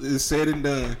all is said and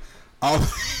done, all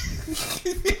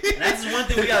That's one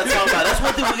thing we gotta talk about. That's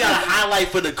one thing we gotta highlight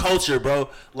for the culture, bro.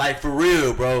 Like for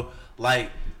real, bro. Like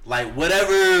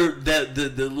whatever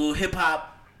the little hip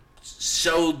hop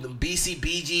show, the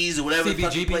BCBGs or whatever. the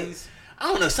fuck you play. CBGBs. I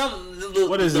don't know, some little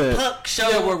What is the that? punk show.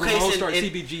 Yeah, where Ramon case starts in-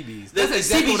 CBGBs. the That's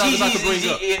exactly what I was about to bring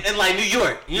up. in like New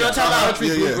York. You know what I'm talking Country,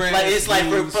 about? Yeah, yeah. bluegrass, Like it's like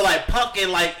blues. for like punk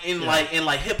and like in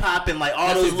like hip hop and like all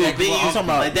That's those little exactly what I'm venues, talking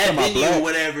about. like that Talking about venue black- or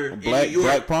whatever in New Black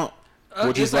York. punk, which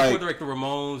It's is like like. where the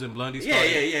Ramones and Blondie Yeah,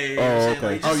 started. yeah. Oh, You know what I'm saying? okay.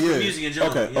 Like, just Oh, yeah. music in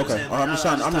general. Okay, you know what okay. I'm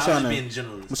saying? I'm just trying being to.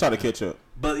 generalist. I'm trying to catch up.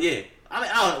 But yeah, I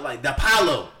mean, I don't like the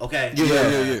Apollo. Okay. yeah. You Okay,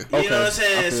 know what I'm I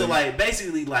saying? feel So you. like,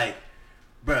 basically, like,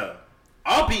 bro,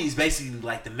 RP is basically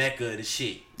like the mecca of the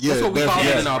shit. Yeah, That's what we call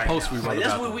it in our Right post now. we Like, wrote that's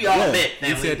about what them. we all Yeah. met. He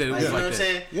Family. said that it Like, was you know like what I'm that.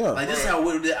 saying? Yeah. Like this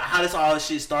is how this all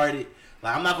shit started.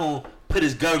 Like I'm not gonna put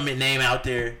his government name out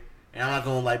there, and I'm not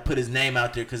gonna like put his name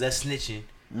out there because that's snitching.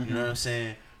 You know what I'm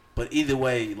saying? But either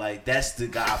way, like that's the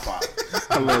Godfather,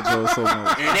 I love Joe so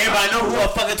much. and everybody know who I'm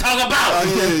fucking talking about.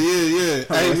 Oh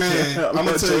yeah. Hey man, I I'm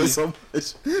gonna love tell Joe you, so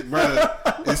much.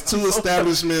 bruh, it's 2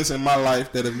 establishments in my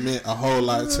life that have meant a whole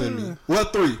lot to me. Well,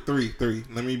 three.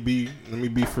 Let me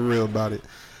be for real about it.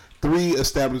 3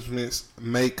 establishments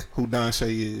make who Don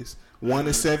Shay is. One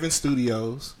is 7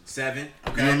 Studios. 7.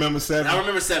 Okay. You remember 7? I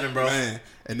remember 7, bro. Man.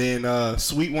 And then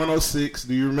Sweet 106.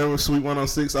 Do you remember Sweet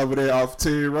 106 over there off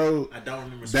Terry Road? I don't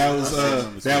remember.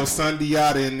 That was Sun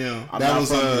Diata and them. I'm That not was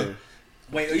from here.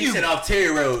 Wait, you said off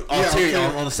Terry Road, Yeah, Terry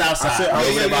okay. on the south I side. said- I You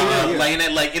said said about, yeah.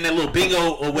 like in that little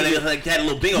bingo or whatever, like that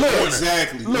little bingo Look, corner.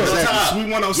 exactly. Look, what I'm Exactly. talking Sweet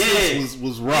about. 106 Yeah.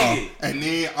 was raw. Nigga. And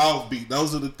then Offbeat.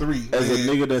 Those are the 3. As a man.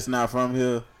 nigga that's not from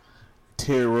here,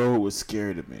 Terry Road was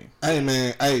scary to me. Hey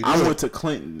man, hey, I look, went to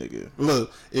Clinton, nigga.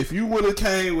 look, if you would have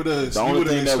came with us, The you only would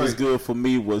have thing been that was straight. good for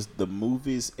me was the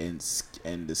movies and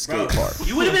the skate Bro, park.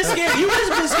 you would have been scared. You would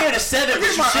have been scared of 7, but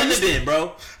you shouldn't have been,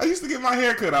 bro. I used to get my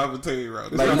hair cut off at Terry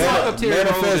Road. Like Don't talk up Terry Road in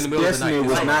the Manifest middle of the Destiny night.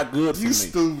 was Like, not good for You me.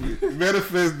 stupid.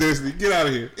 Manifest Destiny. Get out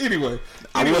of here. Anyway.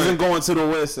 I wasn't going to the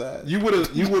west side. You would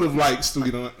have liked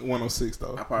Studio 106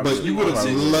 though. probably But you would. would have I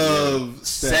probably loved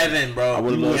 7, bro. I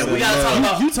would've loved And we 7. gotta talk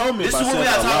about. You told me This is about what we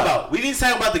gotta 7 a talk lot. about. We need to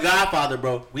talk about the Godfather,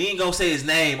 bro. We ain't gonna say his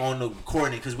name on the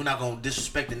recording because we're not gonna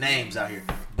disrespect the names out here.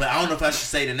 But I don't know if I should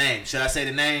say the name. Should I say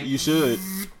the name? You should.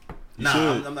 Nah,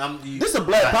 should. This is a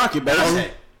black pocket, baby.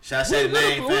 Should I say the Where-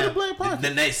 name, where fam? the black pocket?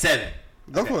 The name 7.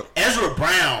 Go for it. Ezra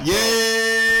Brown. Bro.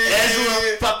 Yeah.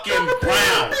 Ezra fucking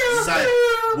Brown, son,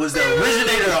 was the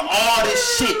originator of all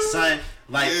this shit, son.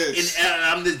 Like, Yes.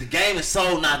 the game is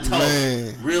so not told.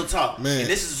 Man. Real talk. Man. And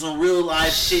this is some real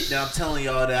life shit that I'm telling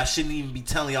y'all that I shouldn't even be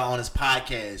telling y'all on this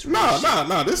podcast. Real shit.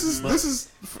 No. This is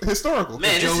historical.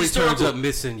 Man, this Joey is turns historical. up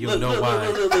missing, you'll Look, know look, why.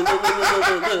 look,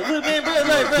 man, bro,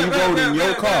 He rode in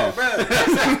your car.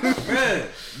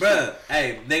 Bruh.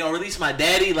 Hey, they gonna release my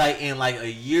daddy like in like a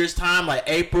year's time, like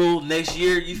April next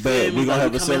year. You feel But me? we gonna Like,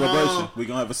 have a coming celebration. home. We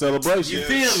gonna have a celebration. You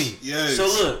feel me? Yes. So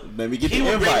look, Let me get he the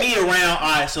would bring invite. me around.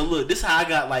 All right. So look, this is how I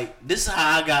got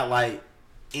like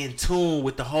in tune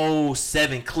with the whole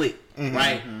 7 clique,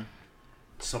 right?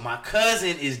 So my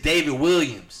cousin is David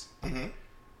Williams.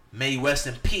 May he rest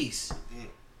in peace. You know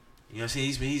what I'm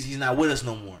saying? He's not with us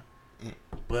no more.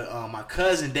 But my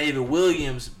cousin David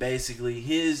Williams, basically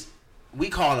we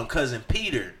call him Cousin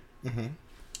Peter, and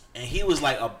he was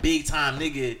like a big time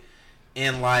nigga,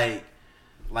 and like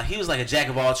he was like a jack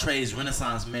of all trades,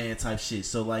 Renaissance man type shit.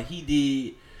 So like he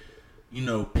did, you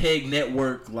know, PEG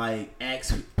network, like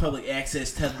public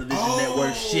access television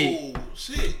network shit.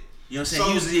 Shit. You know what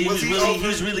I'm saying? So, he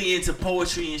was really into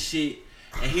poetry and shit,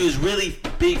 and he was really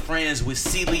big friends with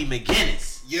C. Lee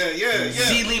McGinnis.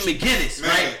 Seeley McGinnis, man,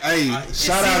 right? Hey,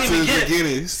 shout out to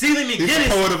McGinnis. Seeley McGinnis. He's the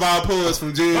poet of all poets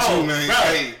from JSU, man. Bro.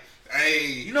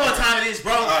 Hey. You know what time it is,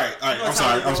 bro? All right. I'm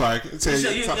sorry. All right,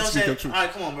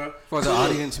 come on, bro. For the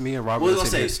audience, me and Robert are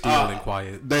sitting still and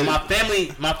quiet. My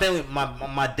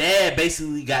dad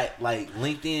basically got like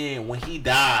linked in when he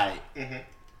died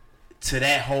to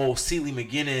that whole Seeley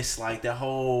McGinnis, like that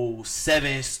whole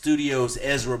 7 Studios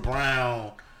Ezra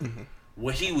Brown,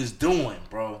 what he was doing,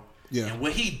 bro. Yeah. And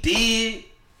what he did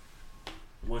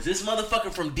was this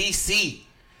motherfucker from DC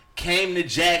came to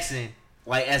Jackson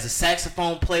like as a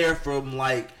saxophone player from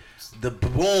like the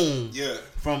Boom,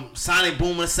 from Sonic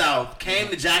Boom in the South, came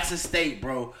to Jackson State,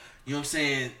 bro. You know what I'm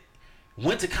saying?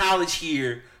 Went to college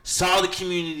here, saw the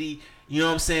community, you know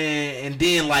what I'm saying, and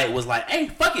then like was like, hey,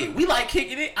 fuck it, we like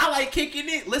kicking it, I like kicking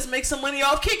it, let's make some money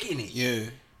off kicking it. Yeah.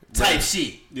 Type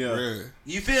shit. Yeah.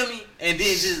 You feel me? And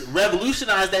then just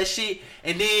revolutionized that shit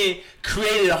and then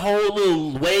created a whole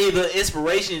little wave of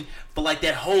inspiration for like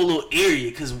that whole little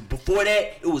area. Cause before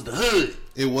that, it was the hood.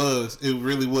 It was. It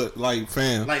really was. Like,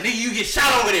 fam. Like, nigga, you get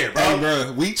shot over there, bro. Hey,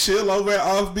 bro, we chill over at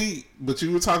Offbeat, but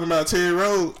you were talking about Terry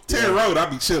Road. Terry Road, I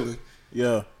be chilling.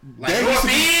 Yeah. Like North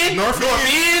End,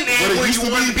 and where you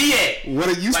want to be at. What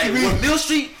it used to be. Like, Mill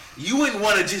Street, you wouldn't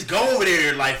want to just go over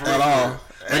there, like, for at all.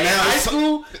 And now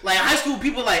high school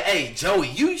people like, hey, Joey,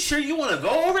 you sure you want to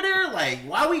go over there? Like,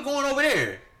 why are we going over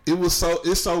there? It's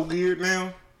so weird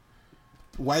now.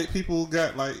 White people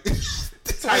got like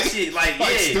type shit, like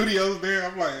studios there.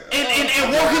 I'm like,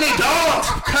 and walking their dogs,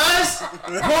 cuz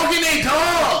walking their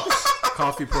dogs.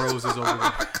 Coffee Pros is over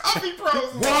there. Coffee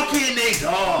Pros walking their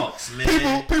dogs,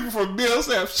 man. People from Bill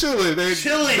Staff chilling. They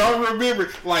chilling. Don't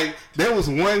remember. Like, there was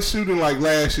one shooting like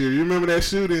last year. You remember that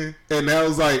shooting? And that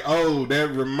was like, oh, that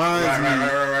reminds me.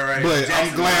 Right. But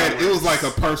I'm glad it was like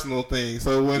a personal thing.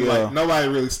 So it wasn't like nobody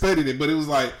really studied it. But it was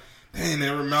like, dang,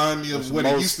 that remind me of what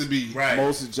it used to be. Right.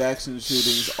 Most Jackson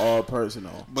shootings are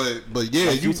personal. But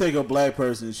yeah, like you take a black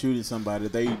person shooting somebody,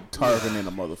 they targeting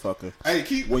a motherfucker. Hey,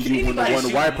 when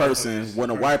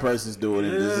a white person's doing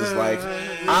it, it's just like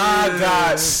I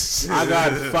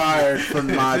got fired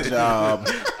from my job.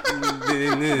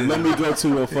 Let me go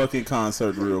to a fucking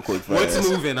concert real quick. What's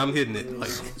moving? I'm hitting it.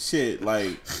 Like shit,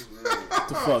 like. What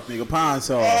the fuck, nigga? Pine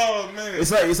Sol. Oh man,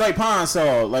 it's like Pine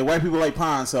Sol. Like white people like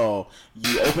Pine Sol.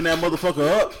 You open that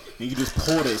motherfucker up and you just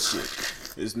pour that shit.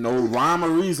 There's no rhyme or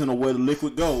reason of where the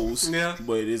liquid goes. Yeah,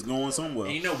 but it's going somewhere.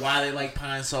 And you know why they like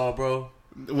Pine Sol, bro?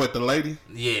 What, the lady?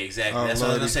 Yeah, exactly. That's what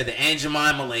I was gonna say. The Aunt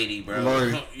Jemima lady, bro.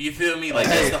 Lordy. You feel me? Like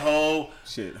that's the whole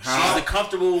shit. She's the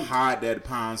comfortable. Hide that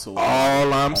Pine Sol.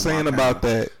 All I'm saying about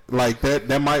that, like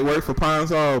that might work for Pine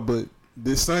Sol, but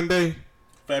this Sunday.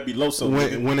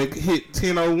 When it hit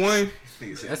 10:01,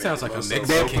 that sounds like a Mexican.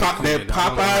 That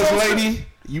Popeyes lady,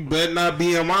 you better not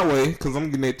be on my way because I'm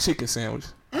getting that chicken sandwich.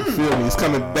 You feel me? It's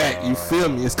coming back. You feel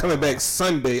me? It's coming back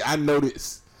Sunday. I know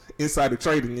this. Insider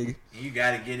trading, nigga. You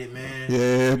gotta get it, man.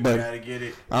 Yeah, but you gotta get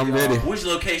it. I'm ready. Which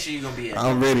location you gonna be at?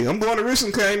 I'm ready. I'm going to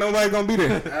Richmond because ain't nobody gonna be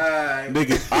there. Alright.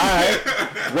 Nigga, alright.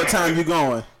 What time you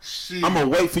going? Shit. I'm gonna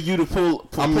wait for you to pull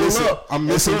up. I'm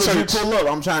missing church. As you pull up,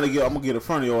 I'm gonna get in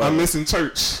front of your ass. I'm missing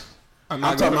church. I'm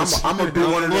gonna be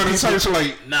one of the church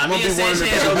like. Nah, me and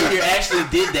Sanchez over here actually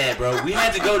did that, bro. We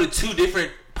had to go to 2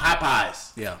 different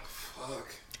Popeyes. Yeah.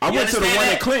 I went to the one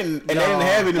in Clinton and they didn't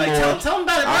have it anymore. Like, tell them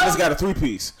about it, bro. I just got a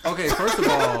 3-piece. Okay, first of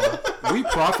all, we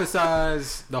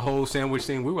prophesized the whole sandwich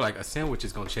thing. We were like, a sandwich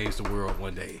is gonna change the world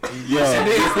one day. Yeah.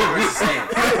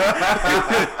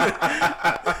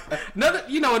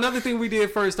 Another thing we did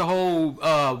first, the whole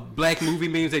black movie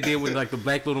memes they did when like the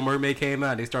Black Little Mermaid came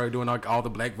out. They started doing like all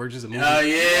the black versions of movies. Oh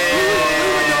yeah.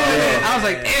 I was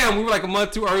like, damn, we were like a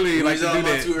month too early. We like to do a that.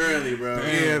 month too early, bro.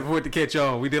 Yeah, for it to catch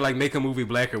on. We did like make a movie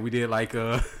blacker. We did like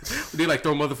throw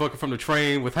motherfucker from the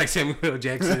train with like Samuel L.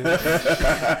 Jackson. We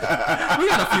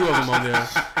got a few of them on there.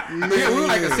 Yeah, we were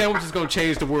like a sandwich is gonna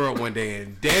change the world one day,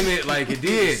 and damn it, like it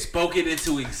did. Spoke it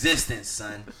into existence,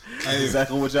 son. That's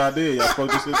exactly what y'all did. Y'all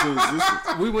spoke this into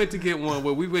existence. We went to get one.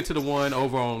 Well, we went to the one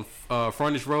over on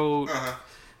Frontage Road.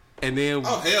 And then,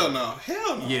 hell no.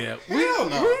 Yeah, we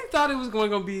thought it was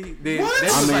going to be. Then what? That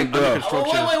was like under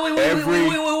construction.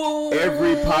 Wait.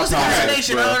 Every What's the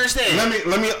destination? I don't understand.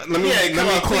 Let me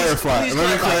clarify.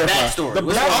 Backstory. The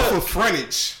black off of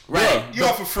frontage, right? You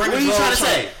off of frontage. What are you trying to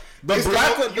say? The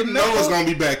black, you know it's gonna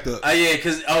be backed up. Just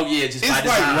it's by like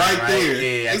design, right there.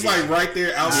 Yeah, it's like right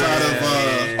there outside of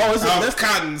that's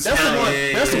Cotton's. That's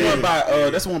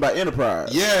the one by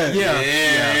Enterprise. Yeah.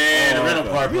 The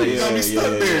rental car place. You're gonna be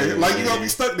stuck there. Like you're gonna be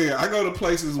stuck there. I go to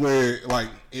places where like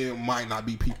it might not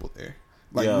be people there.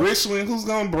 Like Richland, who's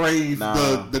gonna brave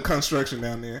the construction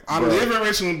down there? I live in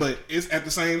Richland, but it's at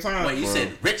the same time. Wait, you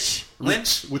said Rich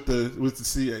Lynch with the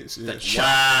CH? Yeah.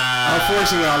 Wow.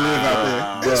 Unfortunately, I live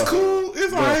out there. It's cool.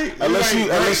 It's alright.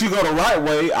 Unless you go the right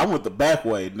way, I went the back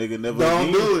way, nigga. Never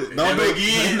don't do it. Don't never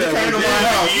again. You came to my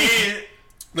house.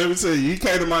 Let me tell you,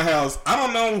 came to my house. I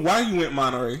don't know why you went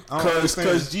Monterey.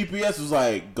 Because GPS was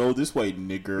like, go this way,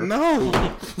 nigga. No.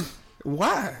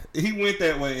 Why? He went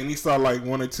that way and he saw like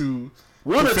one or two.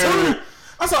 I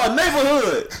saw a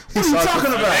neighborhood. What are you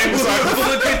talking about?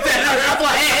 Look at that.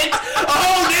 A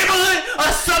whole neighborhood?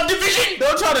 A subdivision?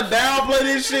 Don't try to downplay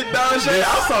this shit, dog. I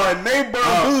saw a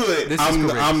neighborhood.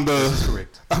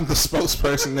 I'm the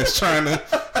spokesperson that's trying to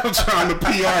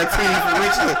PR team for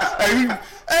Richland.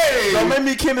 Hey, don't make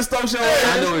me Kenny Stokes your ass.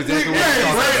 I know exactly what you're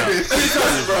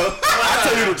talking about. Bro. I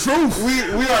tell you the truth.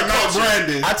 We are not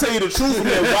branded. I tell you the truth,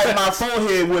 man. Wipe my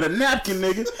forehead with a napkin,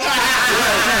 nigga.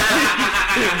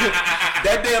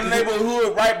 That damn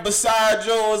neighborhood right beside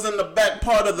yours in the back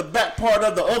part of the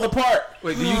other part.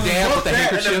 Wait, do you dab with the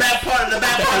handkerchief? In the back part of the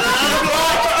back part of the other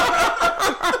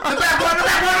part. The back part of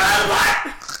the other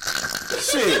part.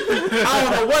 Shit, I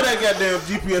don't know what that goddamn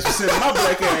GPS was sending my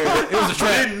black ass. It was a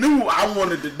trap. I knew I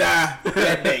wanted to die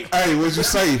that day. Hey, was you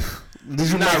safe? Did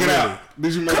you make it out?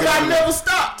 Did you make it out? Because I never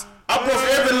stopped. I broke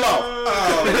every law.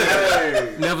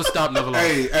 Never stop, never lost.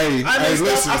 Hey,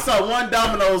 listen. I saw one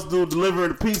Domino's dude delivering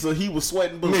the pizza. He was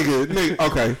sweating bullets. Nigga,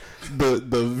 okay.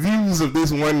 The views of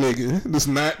this one nigga, this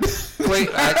not. Wait,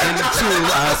 and the two,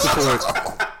 I support.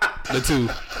 The two.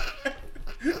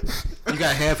 You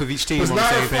got half of each team on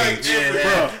the same page.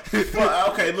 Yeah,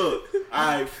 bro. Okay, look.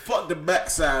 I fucked the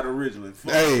backside originally.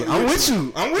 Hey, I'm with you.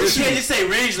 You can't just say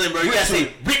Ridgeland, bro. You gotta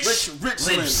say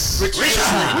Richland.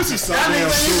 Which is so damn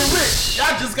stupid.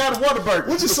 Y'all just got a Whataburger.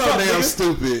 Which is so damn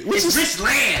stupid. It's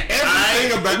Richland.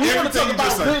 Everything about we want to everything talk you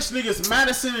about just rich niggas.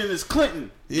 Madison and it's Clinton.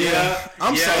 Yeah,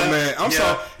 I'm so mad.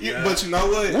 But you know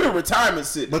what? We're retirement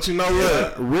city. But you know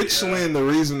what? Richland, the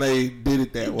reason they did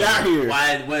it that way. Got here.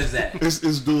 Why? What is that?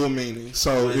 It's dual meaning.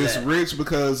 So it's rich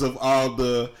because of all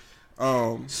the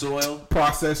soil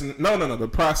processing. No, the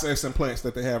processing plants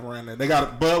that they have around there. They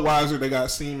got Budweiser. They got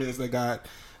Siemens. They got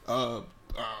a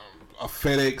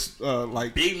FedEx,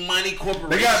 like big money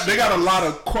corporation. They got a lot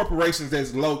of corporations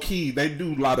that's low key. They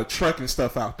do a lot of trucking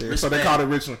stuff out there, so they call it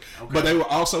Richland. Okay. But they were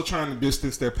also trying to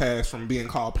distance their past from being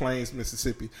called Plains,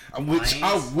 Mississippi, which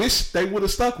I wish they would have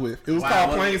stuck with. It was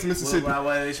called Plains, Mississippi.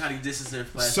 Why are they trying to distance their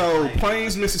past? So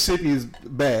Plains, Mississippi is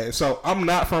bad. So I'm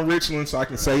not from Richland, so I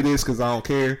can say this because I don't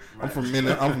care. Right.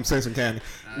 I'm from Simpson County.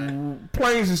 Right.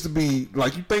 Plains used to be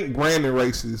like, you think Brandon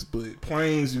racist, but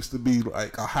Plains used to be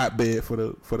like a hotbed for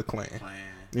the Klan.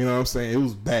 You know what I'm saying? It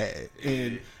was bad,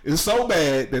 and it's so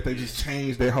bad that they just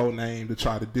changed their whole name to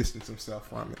try to distance themselves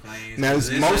from it. Plains. Now it's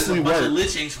mostly work.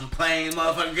 Lynchings from Plains,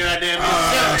 motherfucking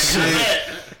goddamn. Shit.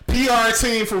 PR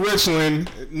team for Richland.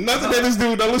 Nothing that this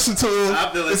dude don't listen to him.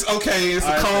 It's okay. It's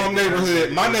a calm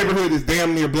neighborhood. My neighborhood is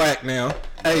damn near black now.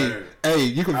 Hey,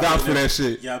 you can vouch for that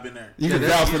shit. Y'all been there. You can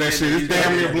vouch for that shit. It's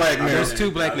damn near black now. There's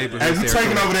two black neighborhoods. And we're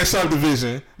taking over that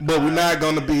subdivision, but we're not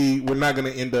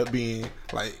gonna end up being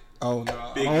like, oh no,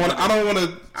 I don't want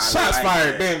to shots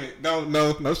fired. Damn it,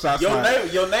 no shots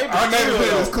fired. Your neighbor. Our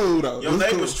neighborhood is cool though. Your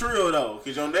neighbor's true though,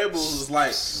 because your neighbor was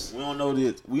like, we don't know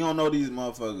this. We don't know these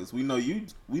motherfuckers. We know you,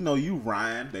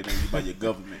 Ryan. They know you by your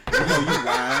government. We know you,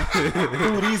 Ryan.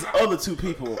 Who are these other two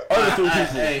people? Three people.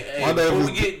 Hey, before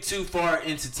we get too far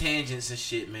into tangents and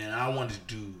shit, man, I wanted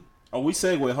to do. Oh, we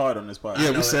segue hard on this part.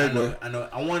 Yeah, we segue. I know.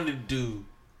 I wanted to do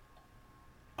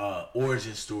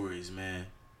origin stories, man.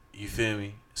 You feel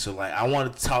me? So like, I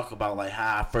wanted to talk about like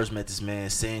how I first met this man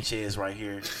Sanchez right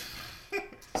here.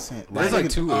 There's like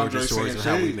two origin stories of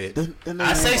how we met.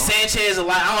 I say Sanchez a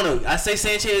lot. I don't know. I say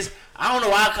Sanchez. I don't know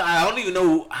why. I don't even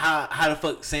know how the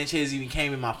fuck Sanchez even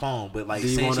came in my phone. But like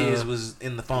Sanchez was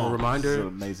in the phone. A reminder.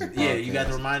 Amazing. Yeah, you got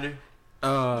the reminder.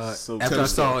 After I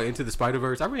saw Into the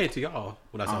Spider-Verse, I ran into y'all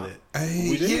when I saw that.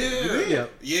 Hey,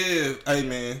 yeah. Hey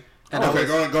man. And okay,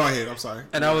 go ahead. I'm sorry.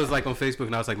 And I was like on Facebook,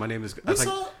 and I was like, my name is. We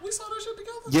saw that shit together.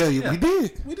 Yeah, we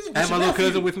did. I had my little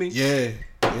cousin with me. Yeah.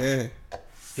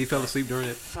 He fell asleep during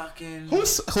it. Fucking who?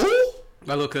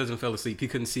 My little cousin fell asleep. He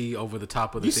couldn't see over the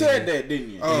top of the. You said that, didn't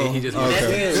you? Oh, he just.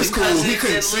 Okay. It's cool. He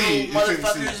couldn't see.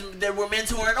 Motherfuckers that were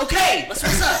mentoring. Okay, what's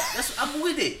up? I'm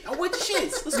with it. I'm with the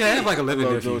shits. I have like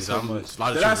 11 nephews. Did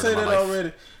I say that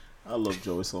already? I love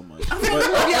Joey so much. I love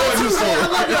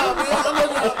y'all,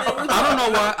 man. I don't know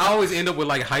why. I always end up with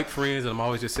like hype friends, and I'm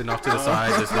always just sitting off to the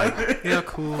side, just like, yeah,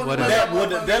 cool, whatever.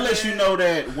 That lets you know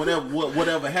that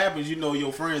whatever happens, you know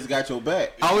your friends got your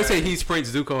back. I always say he's Prince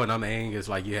Zuko, and I'm Aang. It's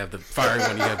like you have the fiery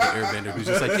one, you have the airbender, who's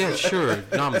just like, yeah, sure,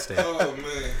 namaste. Oh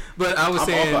man. But I was I'm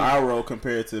saying, off of Iroh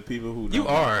compared to people who you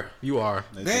are.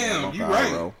 Damn, you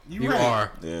right. You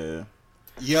are. Yeah.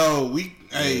 Yo, we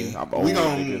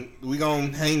gonna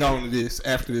hang on to this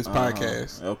after this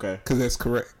podcast. Okay. Because that's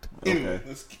correct. Okay. Anyway,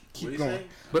 let's keep going.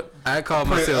 But I call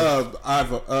myself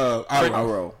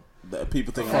Iroh. The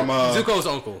people think from Zuko's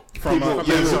uncle.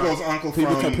 Zuko's uncle.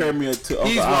 People compare me to Uncle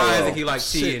He's wise Iroh. and he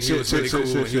likes tea and he was really cool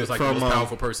and he was like the most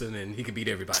powerful person and he could beat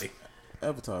everybody.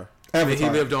 Avatar. He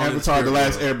lived on Avatar, the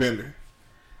last Airbender.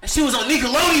 That shit was on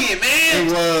Nickelodeon, man.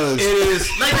 It was. It is.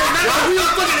 Like, that's not real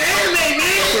fucking anime,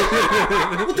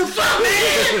 man. What the fuck,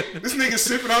 man? This nigga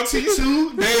sipping on tea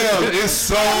too? Damn, it's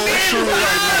so true right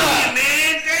now.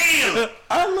 Man, damn.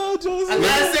 I love Joey. I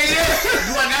gotta say that.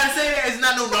 Do I gotta say that? It's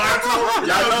not no Naruto.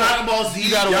 Y'all know Dragon Ball Z. You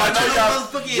gotta watch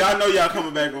it. Y'all know y'all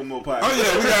coming back on more podcasts. Oh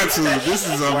yeah, we got to. This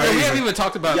is amazing. We haven't even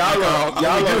talked about y'all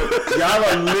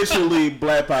are literally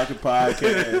Black Pocket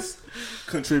Podcast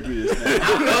contributors now.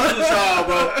 I'm done with y'all,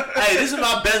 bro. Hey, this is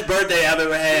my best birthday I've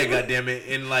ever had, goddammit.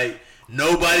 And like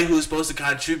nobody who was supposed to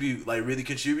contribute like really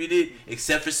contributed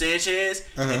except for Sanchez.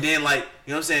 And then like,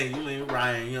 you know what I'm saying? You mean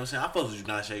Ryan, you know what I'm saying? I fuck with you,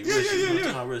 not shake.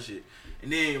 Yeah. Real shit.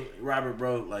 And then Robert,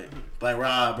 bro, like Black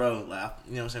Rob, bro, like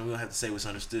you know what I'm saying? We don't have to say what's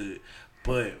understood.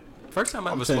 But first time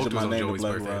I ever smoked was on Joey's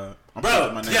birthday.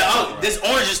 Bro, this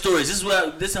origin stories. This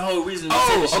is the whole reason.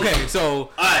 Okay. So, all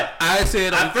right. I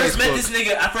said I first met this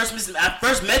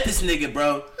nigga,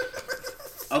 bro.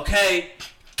 Okay,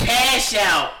 Cash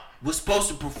Out was supposed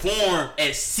to perform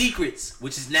at Secrets,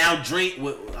 which is now Dream.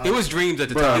 It was Dreams at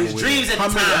the time. It was Dreams at the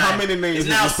time. How many names? It's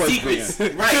now Secrets,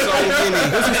 right?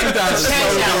 This was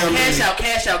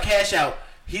 2000. Cash Out.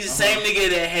 He's the same nigga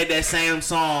that had that same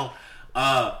song.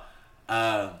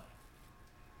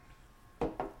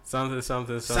 Something around.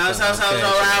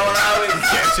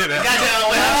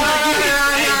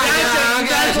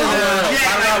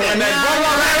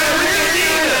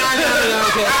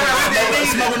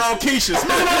 Smoking on Keisha.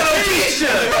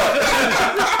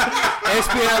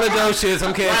 Expialidocious,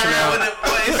 I'm catching out.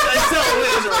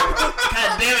 God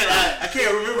damn it, I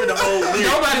can't remember the whole lyric.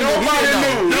 Nobody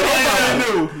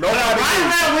knew. Ride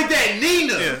around with that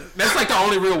Nina. Yeah, that's like the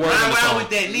only real word. Ride around with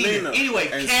that Nina. Anyway,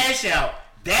 Cash Out.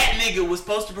 That nigga was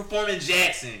supposed to perform in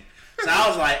Jackson. So I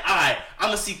was like, alright, I'm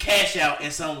gonna see Cash Out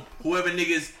and some whoever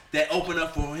niggas that open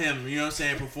up for him, you know what I'm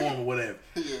saying, perform or whatever.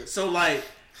 Yeah. So like,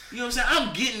 you know what I'm saying?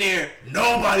 I'm getting there,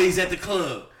 nobody's at the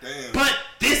club. Damn. But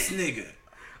this nigga.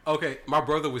 Okay, my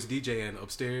brother was DJing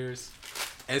upstairs.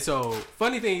 And so,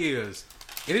 funny thing is,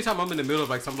 anytime I'm in the middle of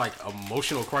like some like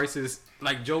emotional crisis,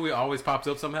 like Joey always pops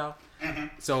up somehow. Mm-hmm.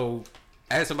 So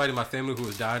I had somebody in my family who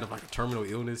was dying of like a terminal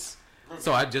illness.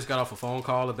 So I just got off a phone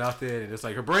call about that, and it's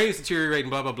like her brain's deteriorating,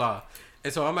 blah blah blah.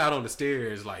 And so I'm out on the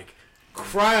stairs, like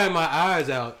crying my eyes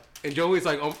out, and Joey's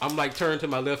like, I'm like turned to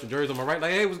my left and Jerry's on my right,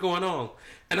 like, hey, what's going on?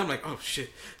 And I'm like, oh shit,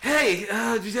 hey,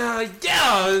 yeah,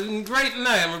 great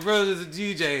night. My brother's a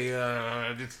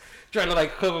DJ, just trying to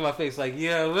like cover my face, like,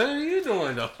 yeah, what are you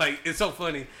doing though? Like, it's so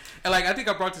funny. And like, I think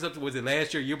I brought this up. Was it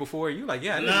last year, year before? You like,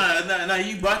 yeah, nah.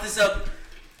 You brought this up.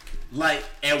 Like,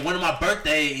 at one of my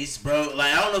birthdays, bro.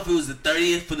 Like, I don't know if it was the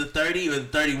 30th for the 30 or the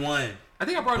 31. I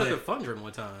think I brought it up at Fundrin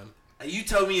one time. You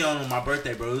told me on my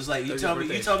birthday, bro. It was like, you told me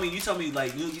like,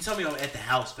 you told me I'm at the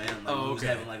house, fam. Like, we was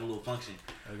having like a little function.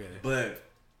 Okay. But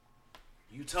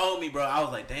you told me, bro. I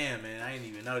was like, damn, man. I didn't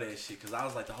even know that shit. Because I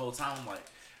was like, the whole time, I'm like,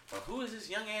 bro, who is this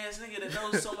young ass nigga that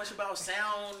knows so much about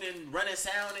sound and running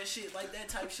sound and shit, like that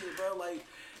type shit, bro?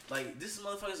 Like this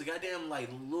motherfucker's a goddamn like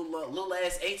little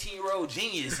ass 18-year-old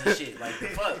genius and shit. Like the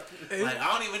fuck. Like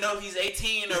I don't even know if he's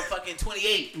 18 or fucking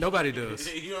 28. Nobody does.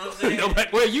 You know what I'm saying? Nobody,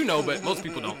 well, you know, but most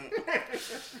people don't.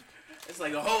 It's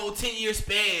like a whole 10-year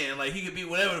span. Like he could be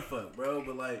whatever the fuck, bro.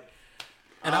 But like,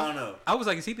 I don't know. I was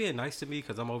like, is he being nice to me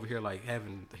because I'm over here like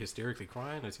having hysterically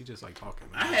crying, or is he just like talking?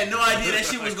 I had no idea that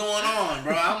shit was going on,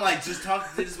 bro. I'm like just talking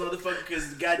to this motherfucker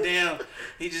because goddamn,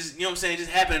 he just, you know what I'm saying, just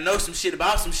happened to know some shit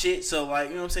about some shit. So like,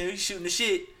 you know what I'm saying, he's shooting the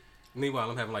shit. Meanwhile,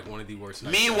 I'm having like one of the worst.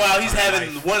 Meanwhile, he's having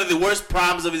one of the worst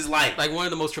problems of his life. Like one of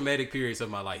the most traumatic periods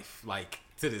of my life, like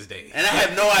to this day. And I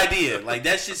have no idea. Like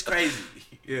that shit's crazy.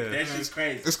 Yeah, that shit's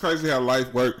crazy. It's crazy how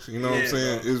life works. You know what I'm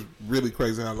saying? Bro. It's really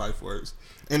crazy how life works,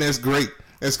 and that's great.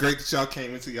 It's great that y'all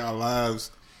came into y'all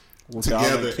lives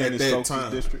together at that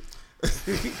time.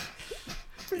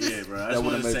 Yeah, bro. I just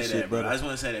want to say that, bro. I just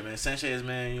want to say that, man. Sanchez,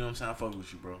 man, you know what I'm saying? I fuck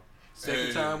with you, bro.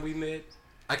 Second time we met,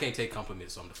 I can't take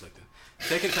compliments, so I'm deflecting.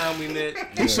 Second time we met,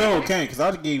 He sure can, because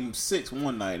I gave him 6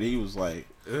 one night. And he was like,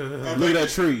 look at that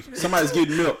tree. Somebody's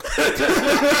getting milk.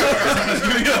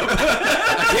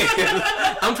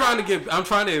 I'm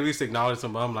trying to at least acknowledge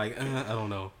him, but I'm like, I don't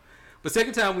know. But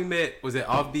second time we met was at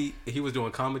Offbeat. He was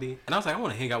doing comedy, and I was like, I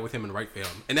want to hang out with him and write film.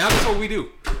 And now that's what we do.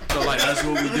 So like, that's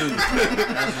what we do.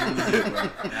 That's what we do, bro.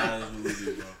 That's what we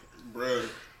do, bro.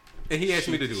 And he asked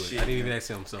me to do it. I didn't even ask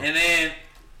him. So. And then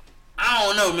I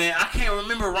don't know, man. I can't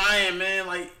remember Ryan, man.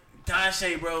 Like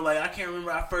Dashay, bro. Like I can't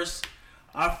remember our first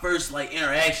like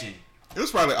interaction. It was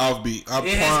probably Offbeat.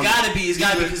 It has gotta be. It's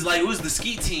gotta be because like it was the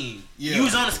ski team. Yeah. You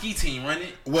was on the ski team, wasn't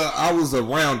it? Well, I was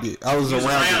around it. I was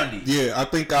around it. Yeah, I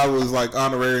think I was like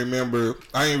honorary member.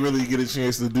 I didn't really get a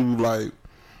chance to do like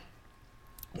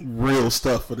real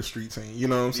stuff for the street team. You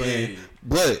know what I'm saying? Yeah.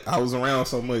 But I was around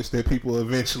so much that people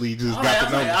eventually just got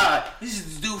to know me. Alright, this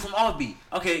is the dude from Offbeat.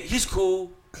 Okay, he's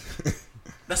cool.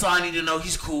 That's all I need to know.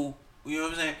 He's cool. You know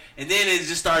what I'm saying? And then it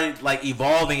just started like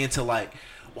evolving into like,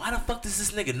 why the fuck does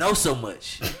this nigga know so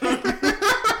much?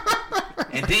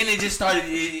 And then it just started.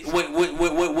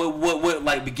 What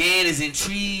like began as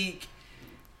intrigue,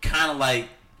 kind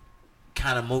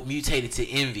of mutated to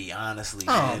envy. Honestly,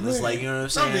 man. It's like, you know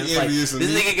what I'm saying? It's like, this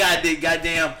nigga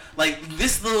goddamn like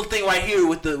this little thing right here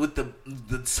with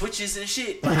the switches and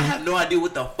shit. Like, I have no idea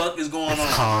what the fuck is going on.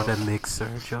 It's called a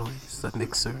mixer, Joey. It's a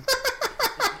mixer.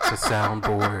 The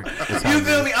soundboard. You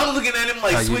feel me? I'm looking at him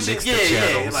like switching.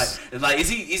 Yeah. Like is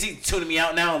he tuning me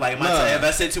out now? Like, have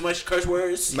I said too much curse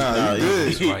words? Nah,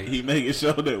 he making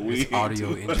sure that we it's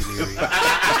audio engineering.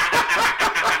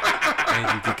 And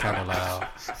you get kind of loud.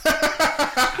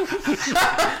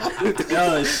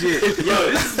 Oh shit!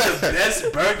 Yo, this is the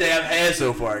best birthday I've had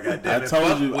so far. Goddamn! I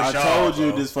told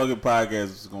you this fucking podcast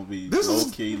was gonna be low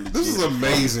key. This is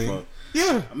amazing.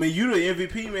 Yeah, I mean, you the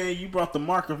MVP, man. You brought the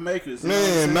mark of makers.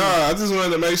 Man, I just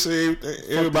wanted to make sure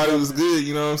everybody was good.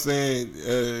 You know what I'm saying?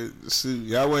 Shoot,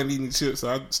 y'all wasn't eating chips, so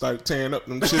I started tearing up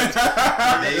them chips. There's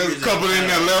a couple in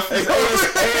there left. Hey,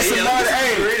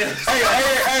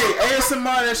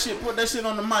 ASMR that shit. Put that shit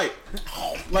on the mic.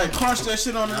 Like, crunch that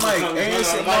shit on the mic.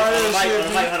 ASMR that shit.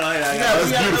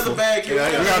 We got another bag. We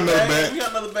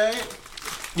got another bag.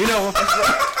 You know,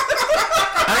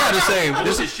 I gotta say,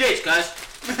 this is shit, guys.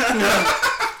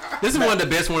 This is one of the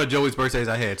best one of Joey's birthdays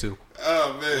I had too.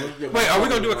 Oh man! Wait, are we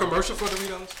gonna do a commercial for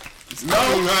Doritos? No,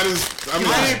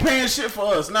 I ain't paying shit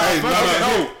for us. No. I'm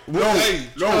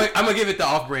gonna give it the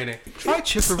off-branding. Try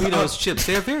Chipperitos chips.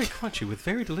 They're very crunchy with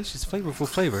very delicious, flavorful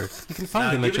flavor. You can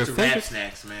find them at your favorite rap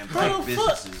snacks, man. How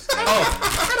businesses.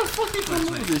 How the fuck you come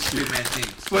up with this shit?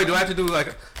 Wait, do I have to do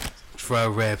like? Try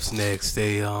rap snacks.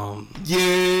 They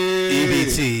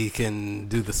EBT can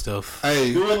do the stuff.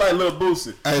 Hey, do it like Lil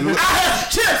Boosie. Hey, I had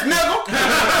chips, nigga.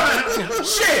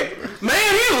 Shit,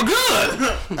 man, he was good.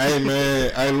 Hey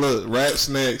man, hey look, rap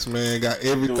snacks, man, got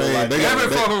everything. Like they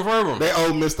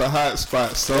owe Mr.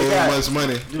 Hotspot so much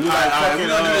money. We're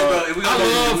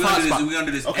gonna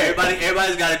do this. Okay,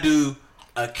 everybody's got to do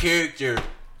a character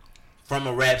from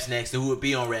a rap snacks who would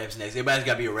be on rap snacks. Everybody's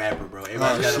got to be a rapper, bro.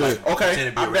 Everybody's got to pretend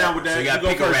to be I'm down with that. So you got to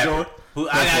pick a rapper.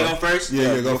 I got to go first?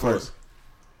 Yeah, go first.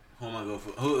 Who am I going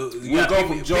for? We'll go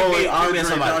from Joey, Andre,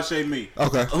 Dashay, me.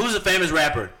 Okay. Who's a famous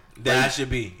rapper that I should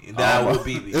be? That I would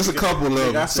be? There's a couple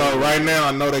of them. So right now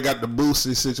I know they got the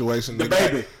Boosie situation. The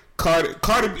baby.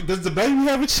 Cardi, does the baby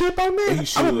have a chip on there?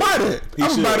 I'm buy that.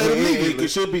 I'm buy that immediately. It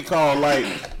should be called like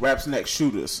Rap Snack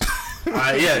Shooters.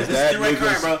 Alright, yeah, this is direct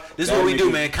current, bro. This is what we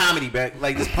do, man. Comedy, bro.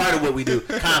 Like, this is part of what we do.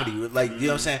 Comedy, like, you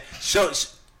know what I'm saying?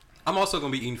 I'm also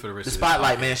gonna be eating for the rest the of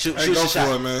spotlight, man. Shoot go a shot,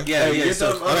 for it, man. Yeah.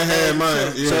 So I done had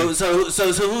mine. Yeah.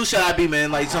 So who should I be,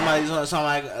 man? Like somebody, so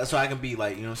I can be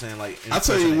like, you know what I'm saying? Like, I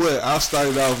tell you what, I'll start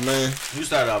it off, man. You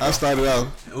started off. I started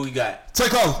off. Who you got?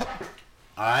 Take off.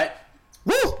 All right.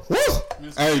 Woo.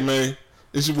 Hey, man,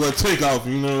 it's your boy Take Off.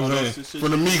 You know what I'm saying?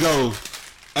 From the Migos.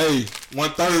 Hey,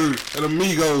 1/3 of the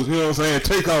Migos. You know what I'm saying?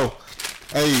 Take Off.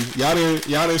 Hey, y'all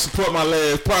didn't support my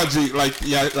last project like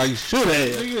you should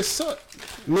have. Nigga suck.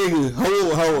 Nigga,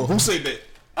 hold. Who said that?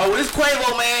 Oh, this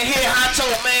Quavo, man. Here, Honcho,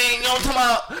 man. You know what I'm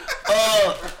talking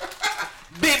about?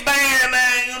 Big Bang,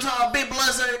 man. You know what I'm talking about? Big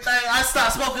blunts and everything. I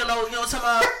stopped smoking, though. You know what I'm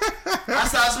talking about? I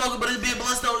stopped smoking, but it's big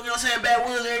blunts, though. You know what I'm saying? Bad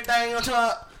woods and everything. You know what I'm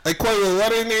talking about? Hey, Quavo, why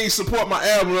didn't they support my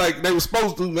album like they were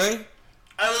supposed to, man?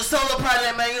 It was a solo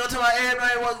project, man. You know what I'm talking about?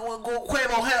 Everybody was go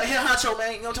Quavo, here, Honcho,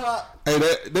 man. You know what I'm talking about?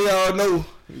 Hey, they all know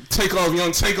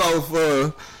Young Takeoff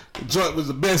joint was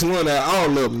the best one that all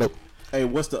of them know. Hey,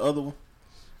 what's the other one?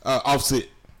 Offset.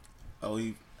 Oh,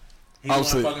 he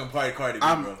Offset. Want to fucking Cardi B,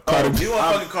 bro. You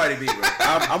want fucking Cardi B, bro.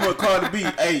 I'm with Cardi B.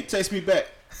 Hey, text me back.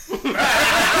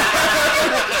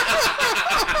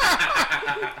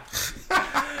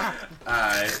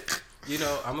 You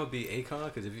know, I'm gonna be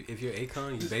Akon because if you're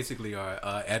Akon, you basically are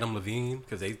Adam Levine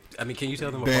because can you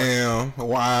tell them apart? Damn!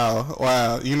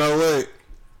 Wow! You know what?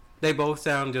 They both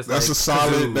sound just that's like a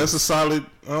solid. kazoos. That's a solid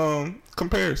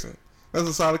comparison. That's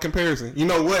a solid comparison. You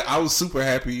know what? I was super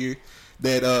happy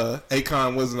that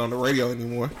Akon wasn't on the radio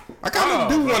anymore. I kind of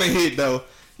do want to hit though.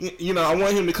 You know, I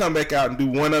want him to come back out and do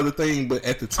one other thing, but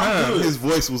at the time, his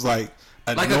voice was like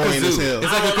annoying as hell.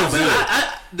 It's like a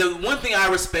kazoo. The one thing I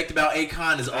respect about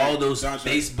Akon is all those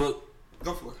Facebook.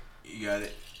 Go for it. You got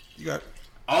it. You got it.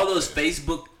 All those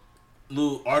Facebook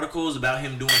little articles about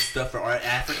him doing stuff for Art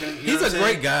Africa. You know He's what a I'm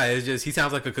great guy. It's just he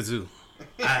sounds like a kazoo.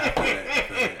 I feel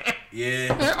that.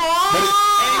 Yeah.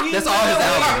 That's all his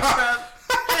albums.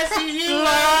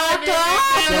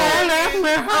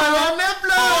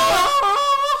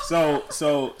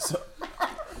 So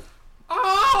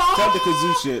cut the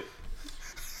kazoo shit.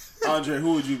 Andre,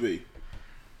 who would you be?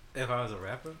 If I was a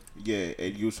rapper? Yeah,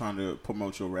 and you was trying to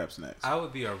promote your rap snacks. I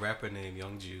would be a rapper named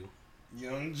Young Jew.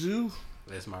 Young Jew?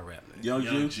 That's my rap name.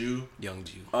 Young Jew? Young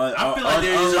Jew. I feel like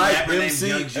there's a rapper MC,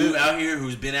 named Young Jew out here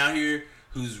who's been out here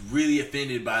who's really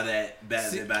offended by that.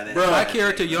 Bro, my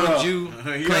character Young Jew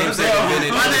claims that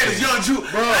invented my name is Young Jew.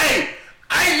 Bro. Hey,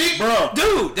 I ain't bro.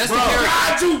 Dude, that's the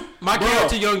character. My Bro.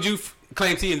 character Young Jew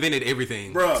claims he invented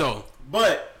everything. Bro. So,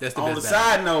 but that's the on best the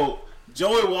side note,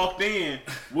 Joey walked in.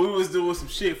 We was doing some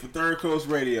shit for Third Coast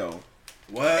Radio.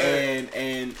 What? And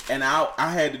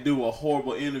I had to do a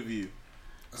horrible interview.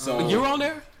 So you were on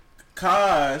there?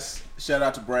 Cause shout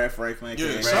out to Brad Franklin.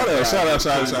 Yeah, shout out.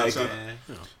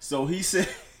 So he said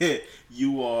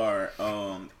you are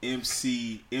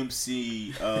MC Young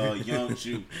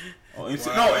Jew. Oh, MC,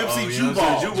 Wow. no, MC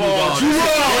Jubal. Jubal. That's it.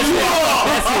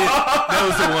 That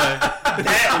was the one.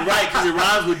 That right, because it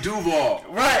rhymes with Duval.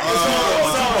 Right.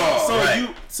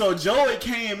 So Joey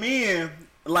came in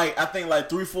I think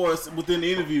 3/4 within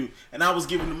the interview, and I was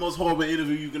giving the most horrible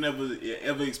interview you can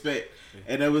ever expect.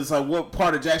 And it was like, what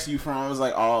part of Jackson you from? I was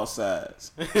like, all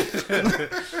sides.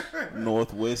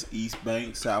 Northwest, East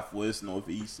Bank, Southwest,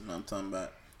 Northeast. You know what I'm talking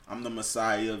about? I'm the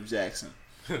Messiah of Jackson.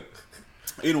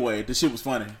 Anyway, the shit was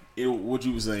funny. What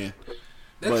you was saying.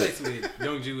 That's basically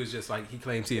Young Jew is just like he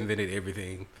claims he invented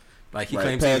everything. Like he right,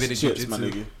 claims he invented chips, my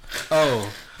jiu-jitsu. nigga. Oh,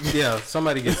 yeah.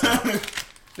 Somebody gets it.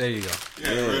 There you go. Yeah.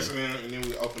 And then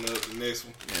we open up the next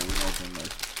one. Yeah, we're gonna open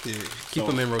next. Yeah. Keep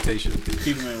them in rotation.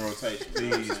 Keep them in rotation.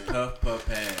 Please, puff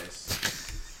pass.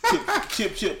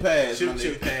 Chip pass.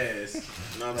 Chip pass. You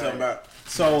know what I'm talking about?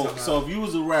 So if you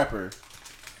was a rapper,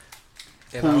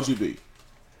 who would you be?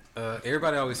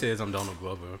 Everybody always says I'm Donald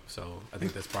Glover, so I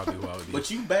think that's probably who I would be.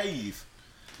 But you bathe.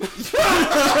 That's a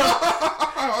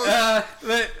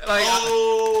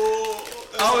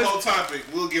whole topic.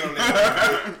 We'll get on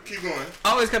that. Keep going.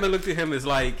 I always kind of looked at him as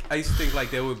I used to think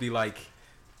there would be I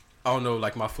don't know,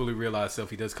 my fully realized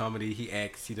self. He does comedy, he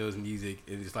acts, he does music.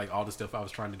 It's all the stuff I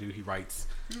was trying to do, he writes.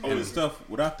 Oh, the stuff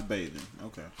without the bathing.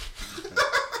 Okay.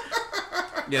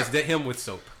 Yes, that him with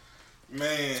soap. Man,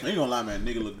 I ain't gonna lie, man.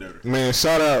 Nigga look dirty. Man,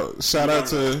 shout out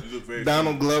to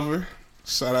Donald Glover.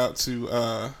 Shout out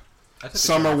to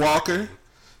Summer Walker.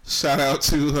 Shout out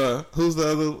to who's the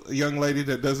other young lady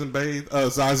that doesn't bathe?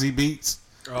 Zazie Beetz.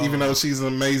 Even though she's an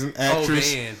amazing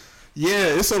actress. Oh man.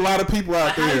 Yeah, it's a lot of people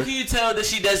out there. How can you tell that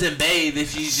she doesn't bathe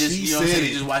if she's just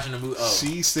just watching the movie? Oh.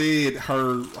 She said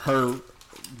her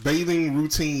bathing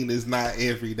routine is not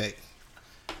every day.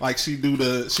 She do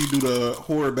the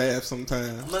horror bath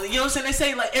sometimes. You know what I'm saying? They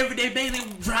say everyday bathing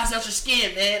dries out your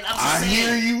skin, man. I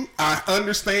hear you. I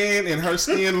understand, and her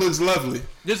skin looks lovely.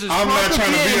 This is I'm not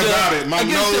trying to be about it. My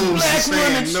nose is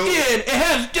saying no. Skin. It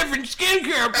has different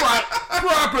skincare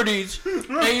properties.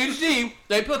 And you see,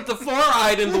 they put the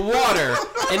fluoride in the water,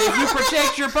 and if you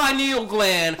protect your pineal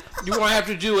gland, you won't have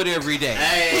to do it every day.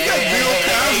 Hey,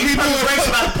 you pump the brakes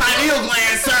about the pineal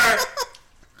gland, sir.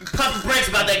 Pump the brakes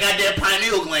about that goddamn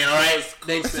pineal gland, all right?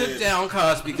 They took down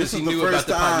Cosby because he knew about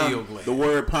the pineal gland. The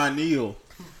word pineal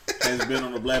has been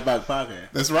on the Black Box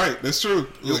Podcast. That's right. That's true.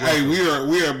 Hey, we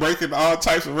are breaking all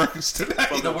types of records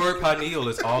today. The word pineal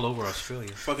is all over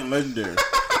Australia. Fucking legendary.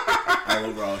 All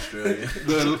over Australia.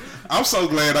 I'm so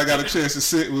glad I got a chance to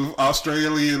sit with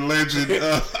Australian legend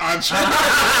Andre.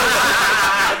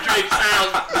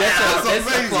 That's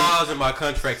a clause in my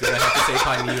contract that I have to say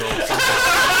pineal.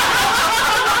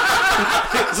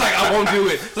 It's I won't do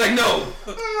it. It's no.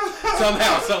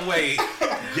 Somehow, some way.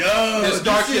 Yo, this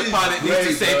Starship pilot needs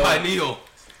to say pineal.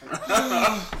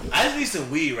 I just need some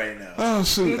weed right now. Oh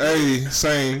shoot! Hey,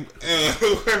 same.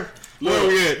 Where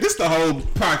we at? This the whole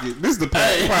pocket. This is the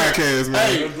podcast, man.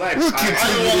 Hey, we'll continue. I just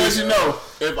want to let you know,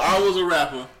 if I was a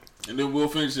rapper, and then we'll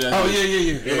finish that. Oh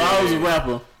yeah. If I was a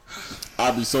rapper,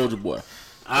 I'd be Soulja Boy.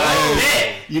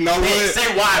 You know what?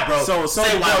 Say why, bro. So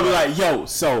say why, bro. bro. Like, yo,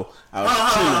 so I was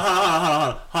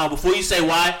Hold on. Before you say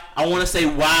why, I want to say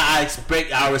why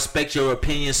I respect your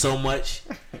opinion so much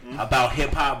about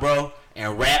hip hop, bro,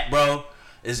 and rap, bro.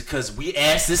 Is because we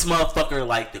asked this motherfucker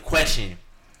like the question.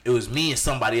 It was me and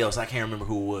somebody else. I can't remember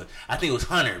who it was. I think it was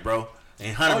Hunter, bro.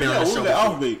 And Hunter been on the show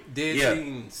before. Dead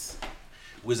Teens.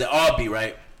 Was it Albee,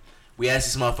 right? We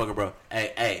asked this motherfucker, bro.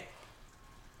 Hey,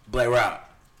 Black Rob.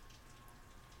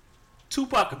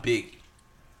 Tupac or Biggie?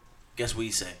 Guess what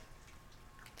he say?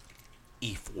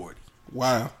 E40.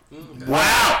 Wow.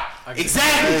 Wow.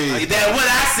 Exactly. Hey. That's what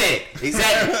I said.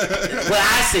 Exactly. What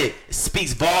I said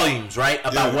speaks volumes, right?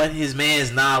 About what his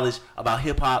man's knowledge about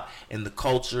hip hop and the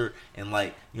culture and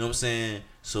like, you know what I'm saying?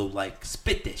 So like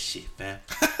spit that shit, fam.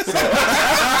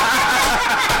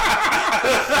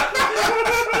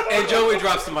 And Joey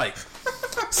drops the mic.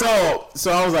 So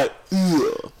I was like,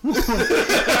 ugh.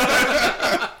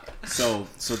 So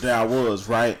there I was,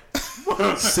 right?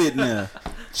 Sitting there,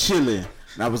 chilling.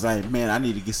 And I was like, man, I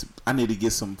need to get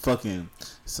some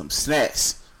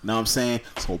snacks. You know what I'm saying?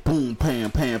 So boom,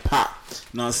 pan, pop.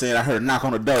 You know what I'm saying? I heard a knock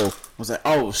on the door. I was like,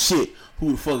 oh shit,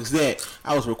 who the fuck is that?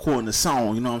 I was recording a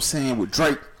song, you know what I'm saying, with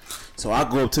Drake. So I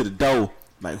go up to the door,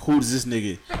 like, who's this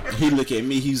nigga? And he look at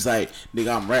me, he's like,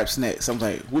 nigga, I'm Rap Snacks. I'm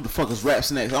like, what the fuck is Rap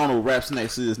Snacks? I don't know what Rap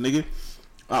Snacks is, nigga.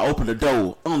 I open the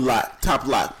door, unlock, top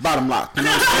lock, bottom lock. You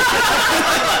know what I'm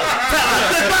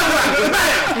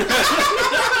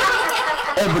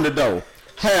saying? Open the door,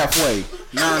 halfway. You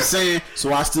know what I'm saying?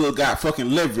 So I still got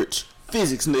fucking leverage.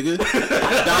 Physics, nigga.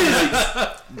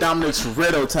 Dominic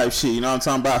Toretto type shit. You know what I'm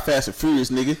talking about? Fast and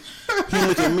Furious, nigga. He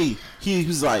look at me. He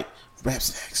was like, Rap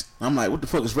Snacks. I'm like, what the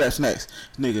fuck is Rap Snacks?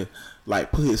 Nigga,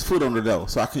 like, put his foot on the door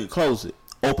so I couldn't close it.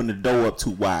 Open the door up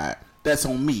too wide. That's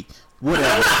on me. Whatever.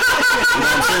 You know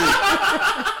what I'm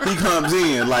saying? He comes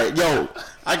in like, yo,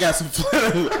 I got some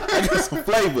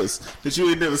flavors that you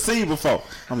ain't never seen before.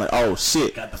 I'm like, oh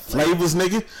shit, got the flavors,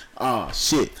 nigga. Oh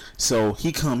shit. So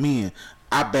he come in,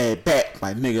 I bad back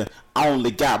like, nigga, I only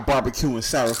got barbecue and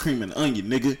sour cream and onion,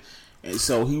 nigga. And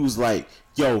so he was like,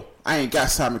 yo, I ain't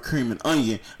got sour cream and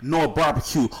onion nor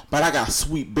barbecue, but I got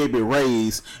Sweet Baby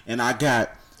Ray's and I got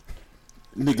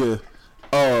nigga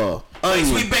onion.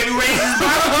 Sweet Baby Ray's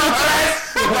barbecue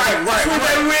class. Right. Sweet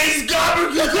Baby Ray's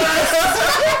barbecue class.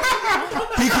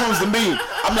 He comes to me.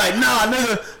 I'm like, nah,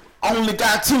 nigga, I only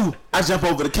got two. I jump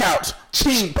over the couch.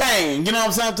 Ching, bang. You know what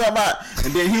I'm saying? I'm talking about?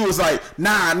 And then he was like,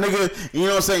 nah, nigga. You know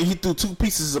what I'm saying? He threw 2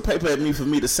 pieces of paper at me for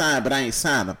me to sign, but I ain't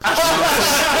signed them. I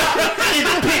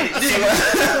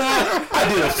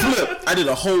did a flip. I did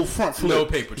a whole front flip. No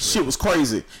paper. Shit was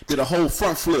crazy. Did a whole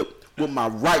front flip with my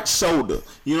right shoulder.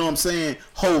 You know what I'm saying?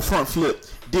 Whole front flip.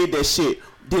 Did that shit.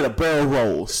 Did a barrel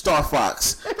roll, Star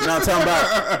Fox. You know what I'm talking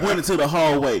about? Went into the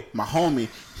hallway. My homie,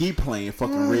 he playing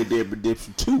fucking Red Dead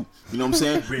Redemption 2. You know what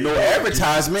I'm saying? No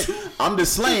advertisement. I'm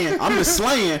just slaying.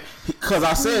 Because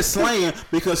I said slaying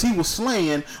because he was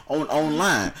slaying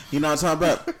online. You know what I'm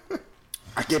talking about?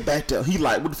 I get back there. He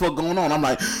like, what the fuck going on? I'm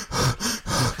like,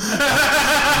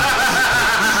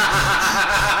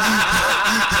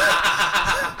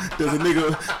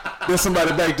 there's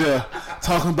somebody back there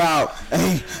talking about,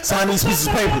 hey, sign these pieces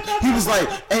of paper. He was like,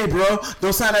 hey, bro,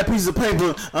 don't sign that piece of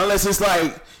paper unless it's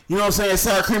like, you know what I'm saying,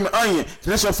 sour cream and onion.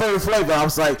 That's your favorite flavor. I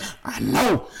was like, I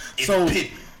know. So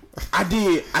I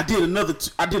did another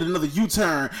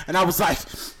U-turn, and I was like,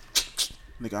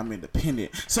 nigga, I'm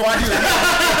independent. So I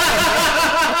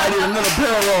did another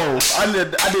barrel roll.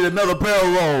 I did another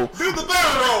barrel roll. Do the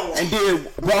barrel roll. And then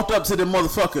walked up to the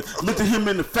motherfucker, looked at him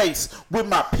in the face with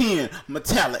my pen,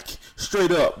 metallic,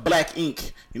 straight up, black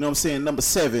ink. You know what I'm saying? Number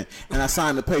 7. And I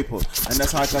signed the paper. And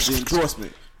that's how I got the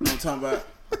endorsement. You know what I'm talking about?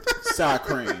 Sour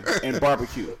cream and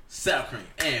barbecue. Sour cream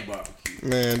and barbecue.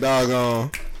 Man,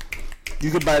 doggone. You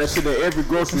can buy that shit at every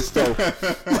grocery store.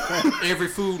 Every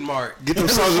food mart. Get them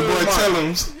Soulja Boy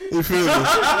Tellums. You feel me?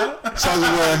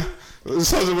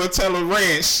 Soulja Boy Tellum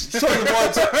Ranch. Soulja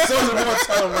Boy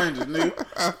Tellum Rangers,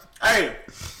 nigga. Hey,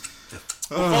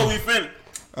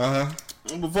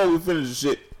 before we finish the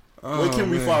shit, where can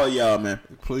we follow y'all, man?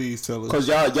 Please tell us. Cause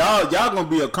y'all gonna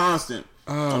be a constant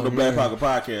on the Black Pocket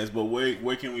Podcast, but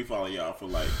where can we follow y'all for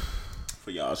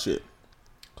y'all shit?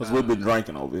 Cause we've been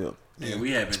drinking over here. Yeah,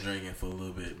 we have been drinking for a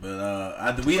little bit,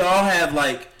 but we all have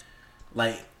like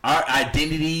our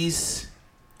identities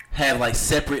have like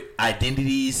separate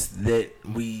identities that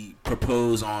we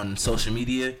propose on social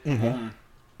media. Mm-hmm.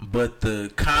 But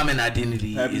the common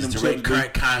identity is Direct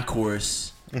Current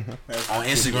Concourse on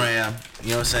Instagram. You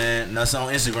know what I'm saying? That's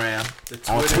on Instagram.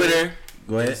 On Twitter.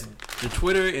 Go ahead. The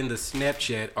Twitter and the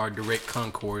Snapchat are Direct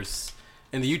Concourse.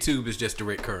 And the YouTube is just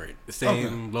Direct Current. The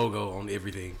same logo on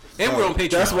everything. And we're on Patreon.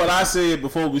 That's what I said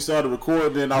before we started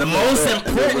recording. The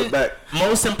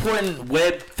most important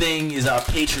web thing is our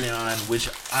Patreon, which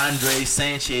Andre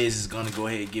Sanchez is going to go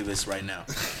ahead and give us right now.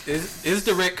 It's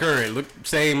Direct Current. Look,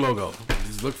 same logo.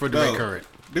 Just look for Direct Current.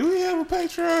 Do we have a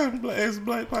Patreon as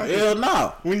Black Podcast? Hell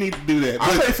no. We need to do that.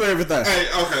 I pay for everything. Hey,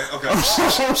 okay.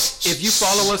 If you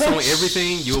follow us on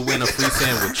everything, you'll win a free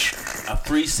sandwich. A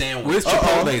free sandwich. With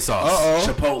Chipotle sauce.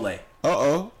 Chipotle.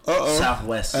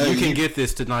 Southwest. You can get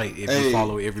this tonight if you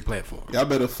follow every platform. Y'all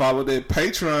better follow that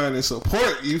Patreon and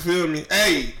support. You feel me?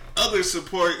 Hey, other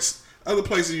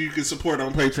places you can support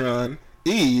on Patreon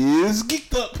is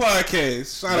Geeked Up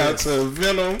Podcast. Shout out to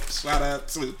Venom. Shout out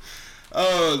to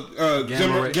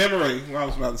Gamma Ray. Well, I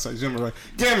was about to say Gamma Ray.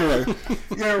 Gamma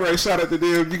Ray. Shout out to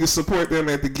them. You can support them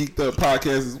at the Geeked Up Podcast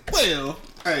as well.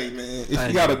 Hey man, if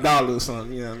you got $1 or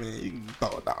something, you know what I mean, you can throw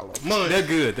 $1. Money. They're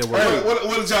good. They're worth it.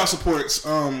 What is y'all supports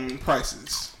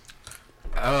prices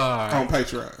on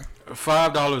Patreon?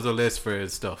 $5 or less for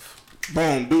stuff.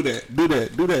 Boom, do that. You got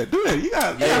 $5 on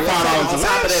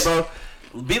top of that,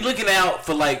 bro. Be looking out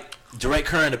for like Direct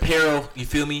Current apparel. You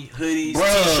feel me? Hoodies,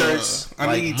 t-shirts,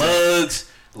 like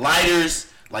mugs, lighters.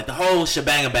 Like the whole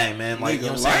shebang bang, man. Like, you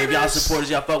know what I'm saying? If y'all support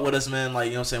us, y'all fuck with us, man. Like,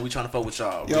 you know what I'm saying? We trying to fuck with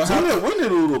y'all. Yo, we need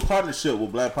a little partnership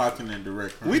with Black Pocket and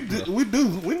Direct Current. We do.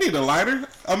 We need a lighter.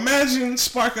 Imagine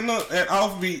sparking up at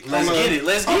Offbeat. Let's get it.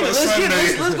 Let's go ahead. Direct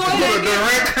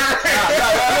Current.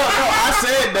 No, I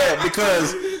said that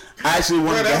because I actually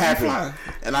wanted to happen.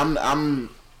 And I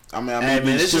man,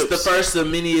 this is the first of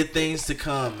many things to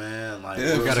come, man. Like,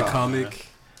 we got a comic. Man.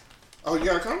 Oh, you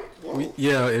got a comic?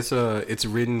 It's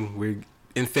written. We're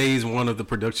in phase 1 of the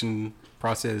production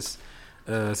process.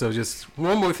 So just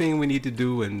one more thing we need to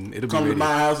do, and it'll come be ready. To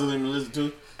my house and then listen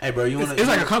to. Hey, bro, it's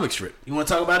like a comic strip. You want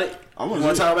to talk about it? You want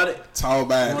to talk about it? Talk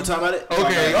about it. You want to talk about it?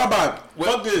 Okay. Talk about it.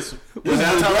 Fuck this. This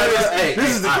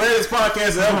is the greatest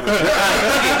podcast ever.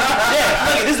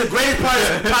 Yeah, this is the greatest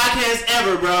podcast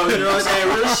ever, bro. You know what I'm saying?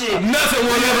 Real shit. Nothing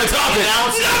will ever top it.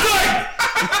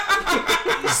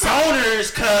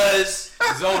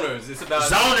 Zoners. It's about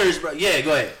Zoners, bro. Yeah,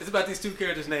 go ahead. It's about these two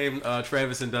characters named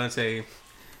Travis and Dante,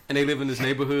 and they live in this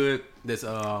neighborhood. That's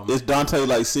Is Dante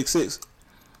like 6'6"?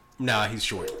 Nah, he's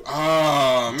short.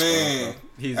 Oh man.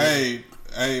 Hey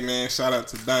man, shout out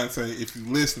to Dante. If you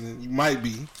listening, you might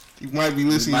be listening. You my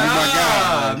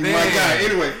guy. You my guy.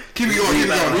 Anyway, keep it going.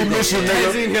 We miss you,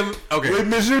 nigga. Seen him. Okay. We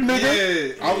miss you,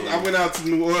 nigga. Yeah. I went out to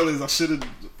New Orleans. I should have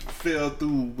fell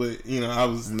through, but you know I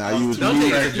was. Nah, you was knee deep in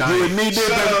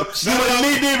push.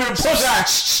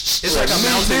 It's like a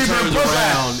mountain turns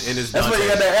around and it's. That's why you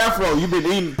got that afro. You been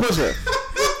eating push-up.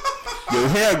 Your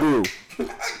hair grew.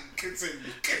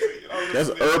 That's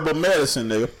herbal medicine,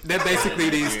 nigga. They're basically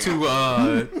these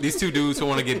two dudes who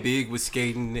want to get big with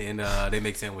skating, and they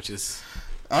make sandwiches.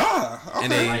 Okay.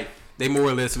 And they more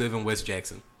or less live in West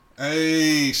Jackson.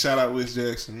 Hey, shout out West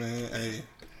Jackson, man. Hey,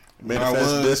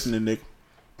 manifest destiny, nigga.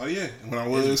 Oh yeah, when I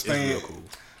was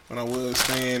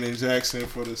staying in Jackson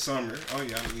for the summer. Oh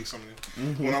yeah, I need something.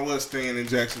 Mm-hmm. When I was staying in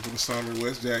Jackson for the summer,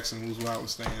 West Jackson was where I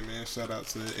was staying, man. Shout out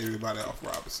to everybody off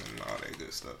Robinson and all that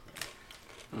good stuff,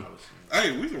 man.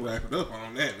 Hey, we can wrap it up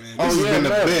on that, man. This has been the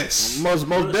best. Most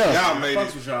deaf. Y'all made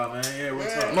it. With y'all, man. Yeah,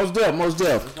 what's up? Most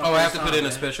deaf. Oh, I have to put in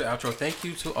a special outro. Thank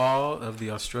you to all of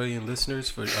the Australian listeners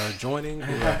for joining.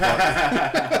 Hey,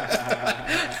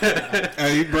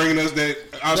 you bringing us that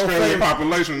Australian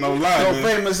population, no lie, no man.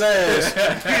 Famous ass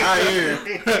out here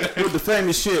with the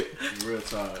famous shit. Real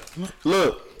talk.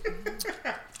 Look.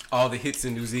 All the hits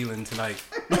in New Zealand tonight.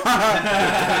 For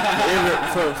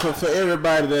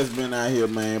everybody that's been out here,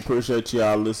 man, appreciate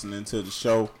y'all listening to the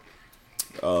show.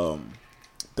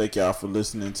 Thank y'all for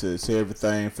listening to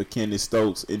everything. For Kenny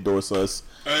Stokes, endorse us.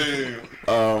 Hey,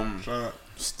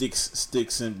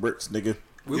 sticks and bricks, nigga.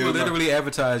 We will literally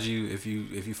advertise you if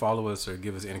you follow us or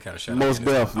give us any kind of shout out. Most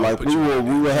def, like we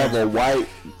will have a white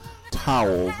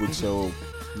towel with your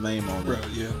name on it. Bro,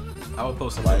 yeah. I would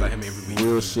post something about him every week.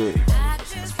 Real shit.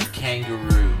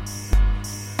 Kangaroo.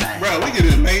 Bro, we could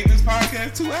have made this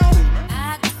podcast 2 hours.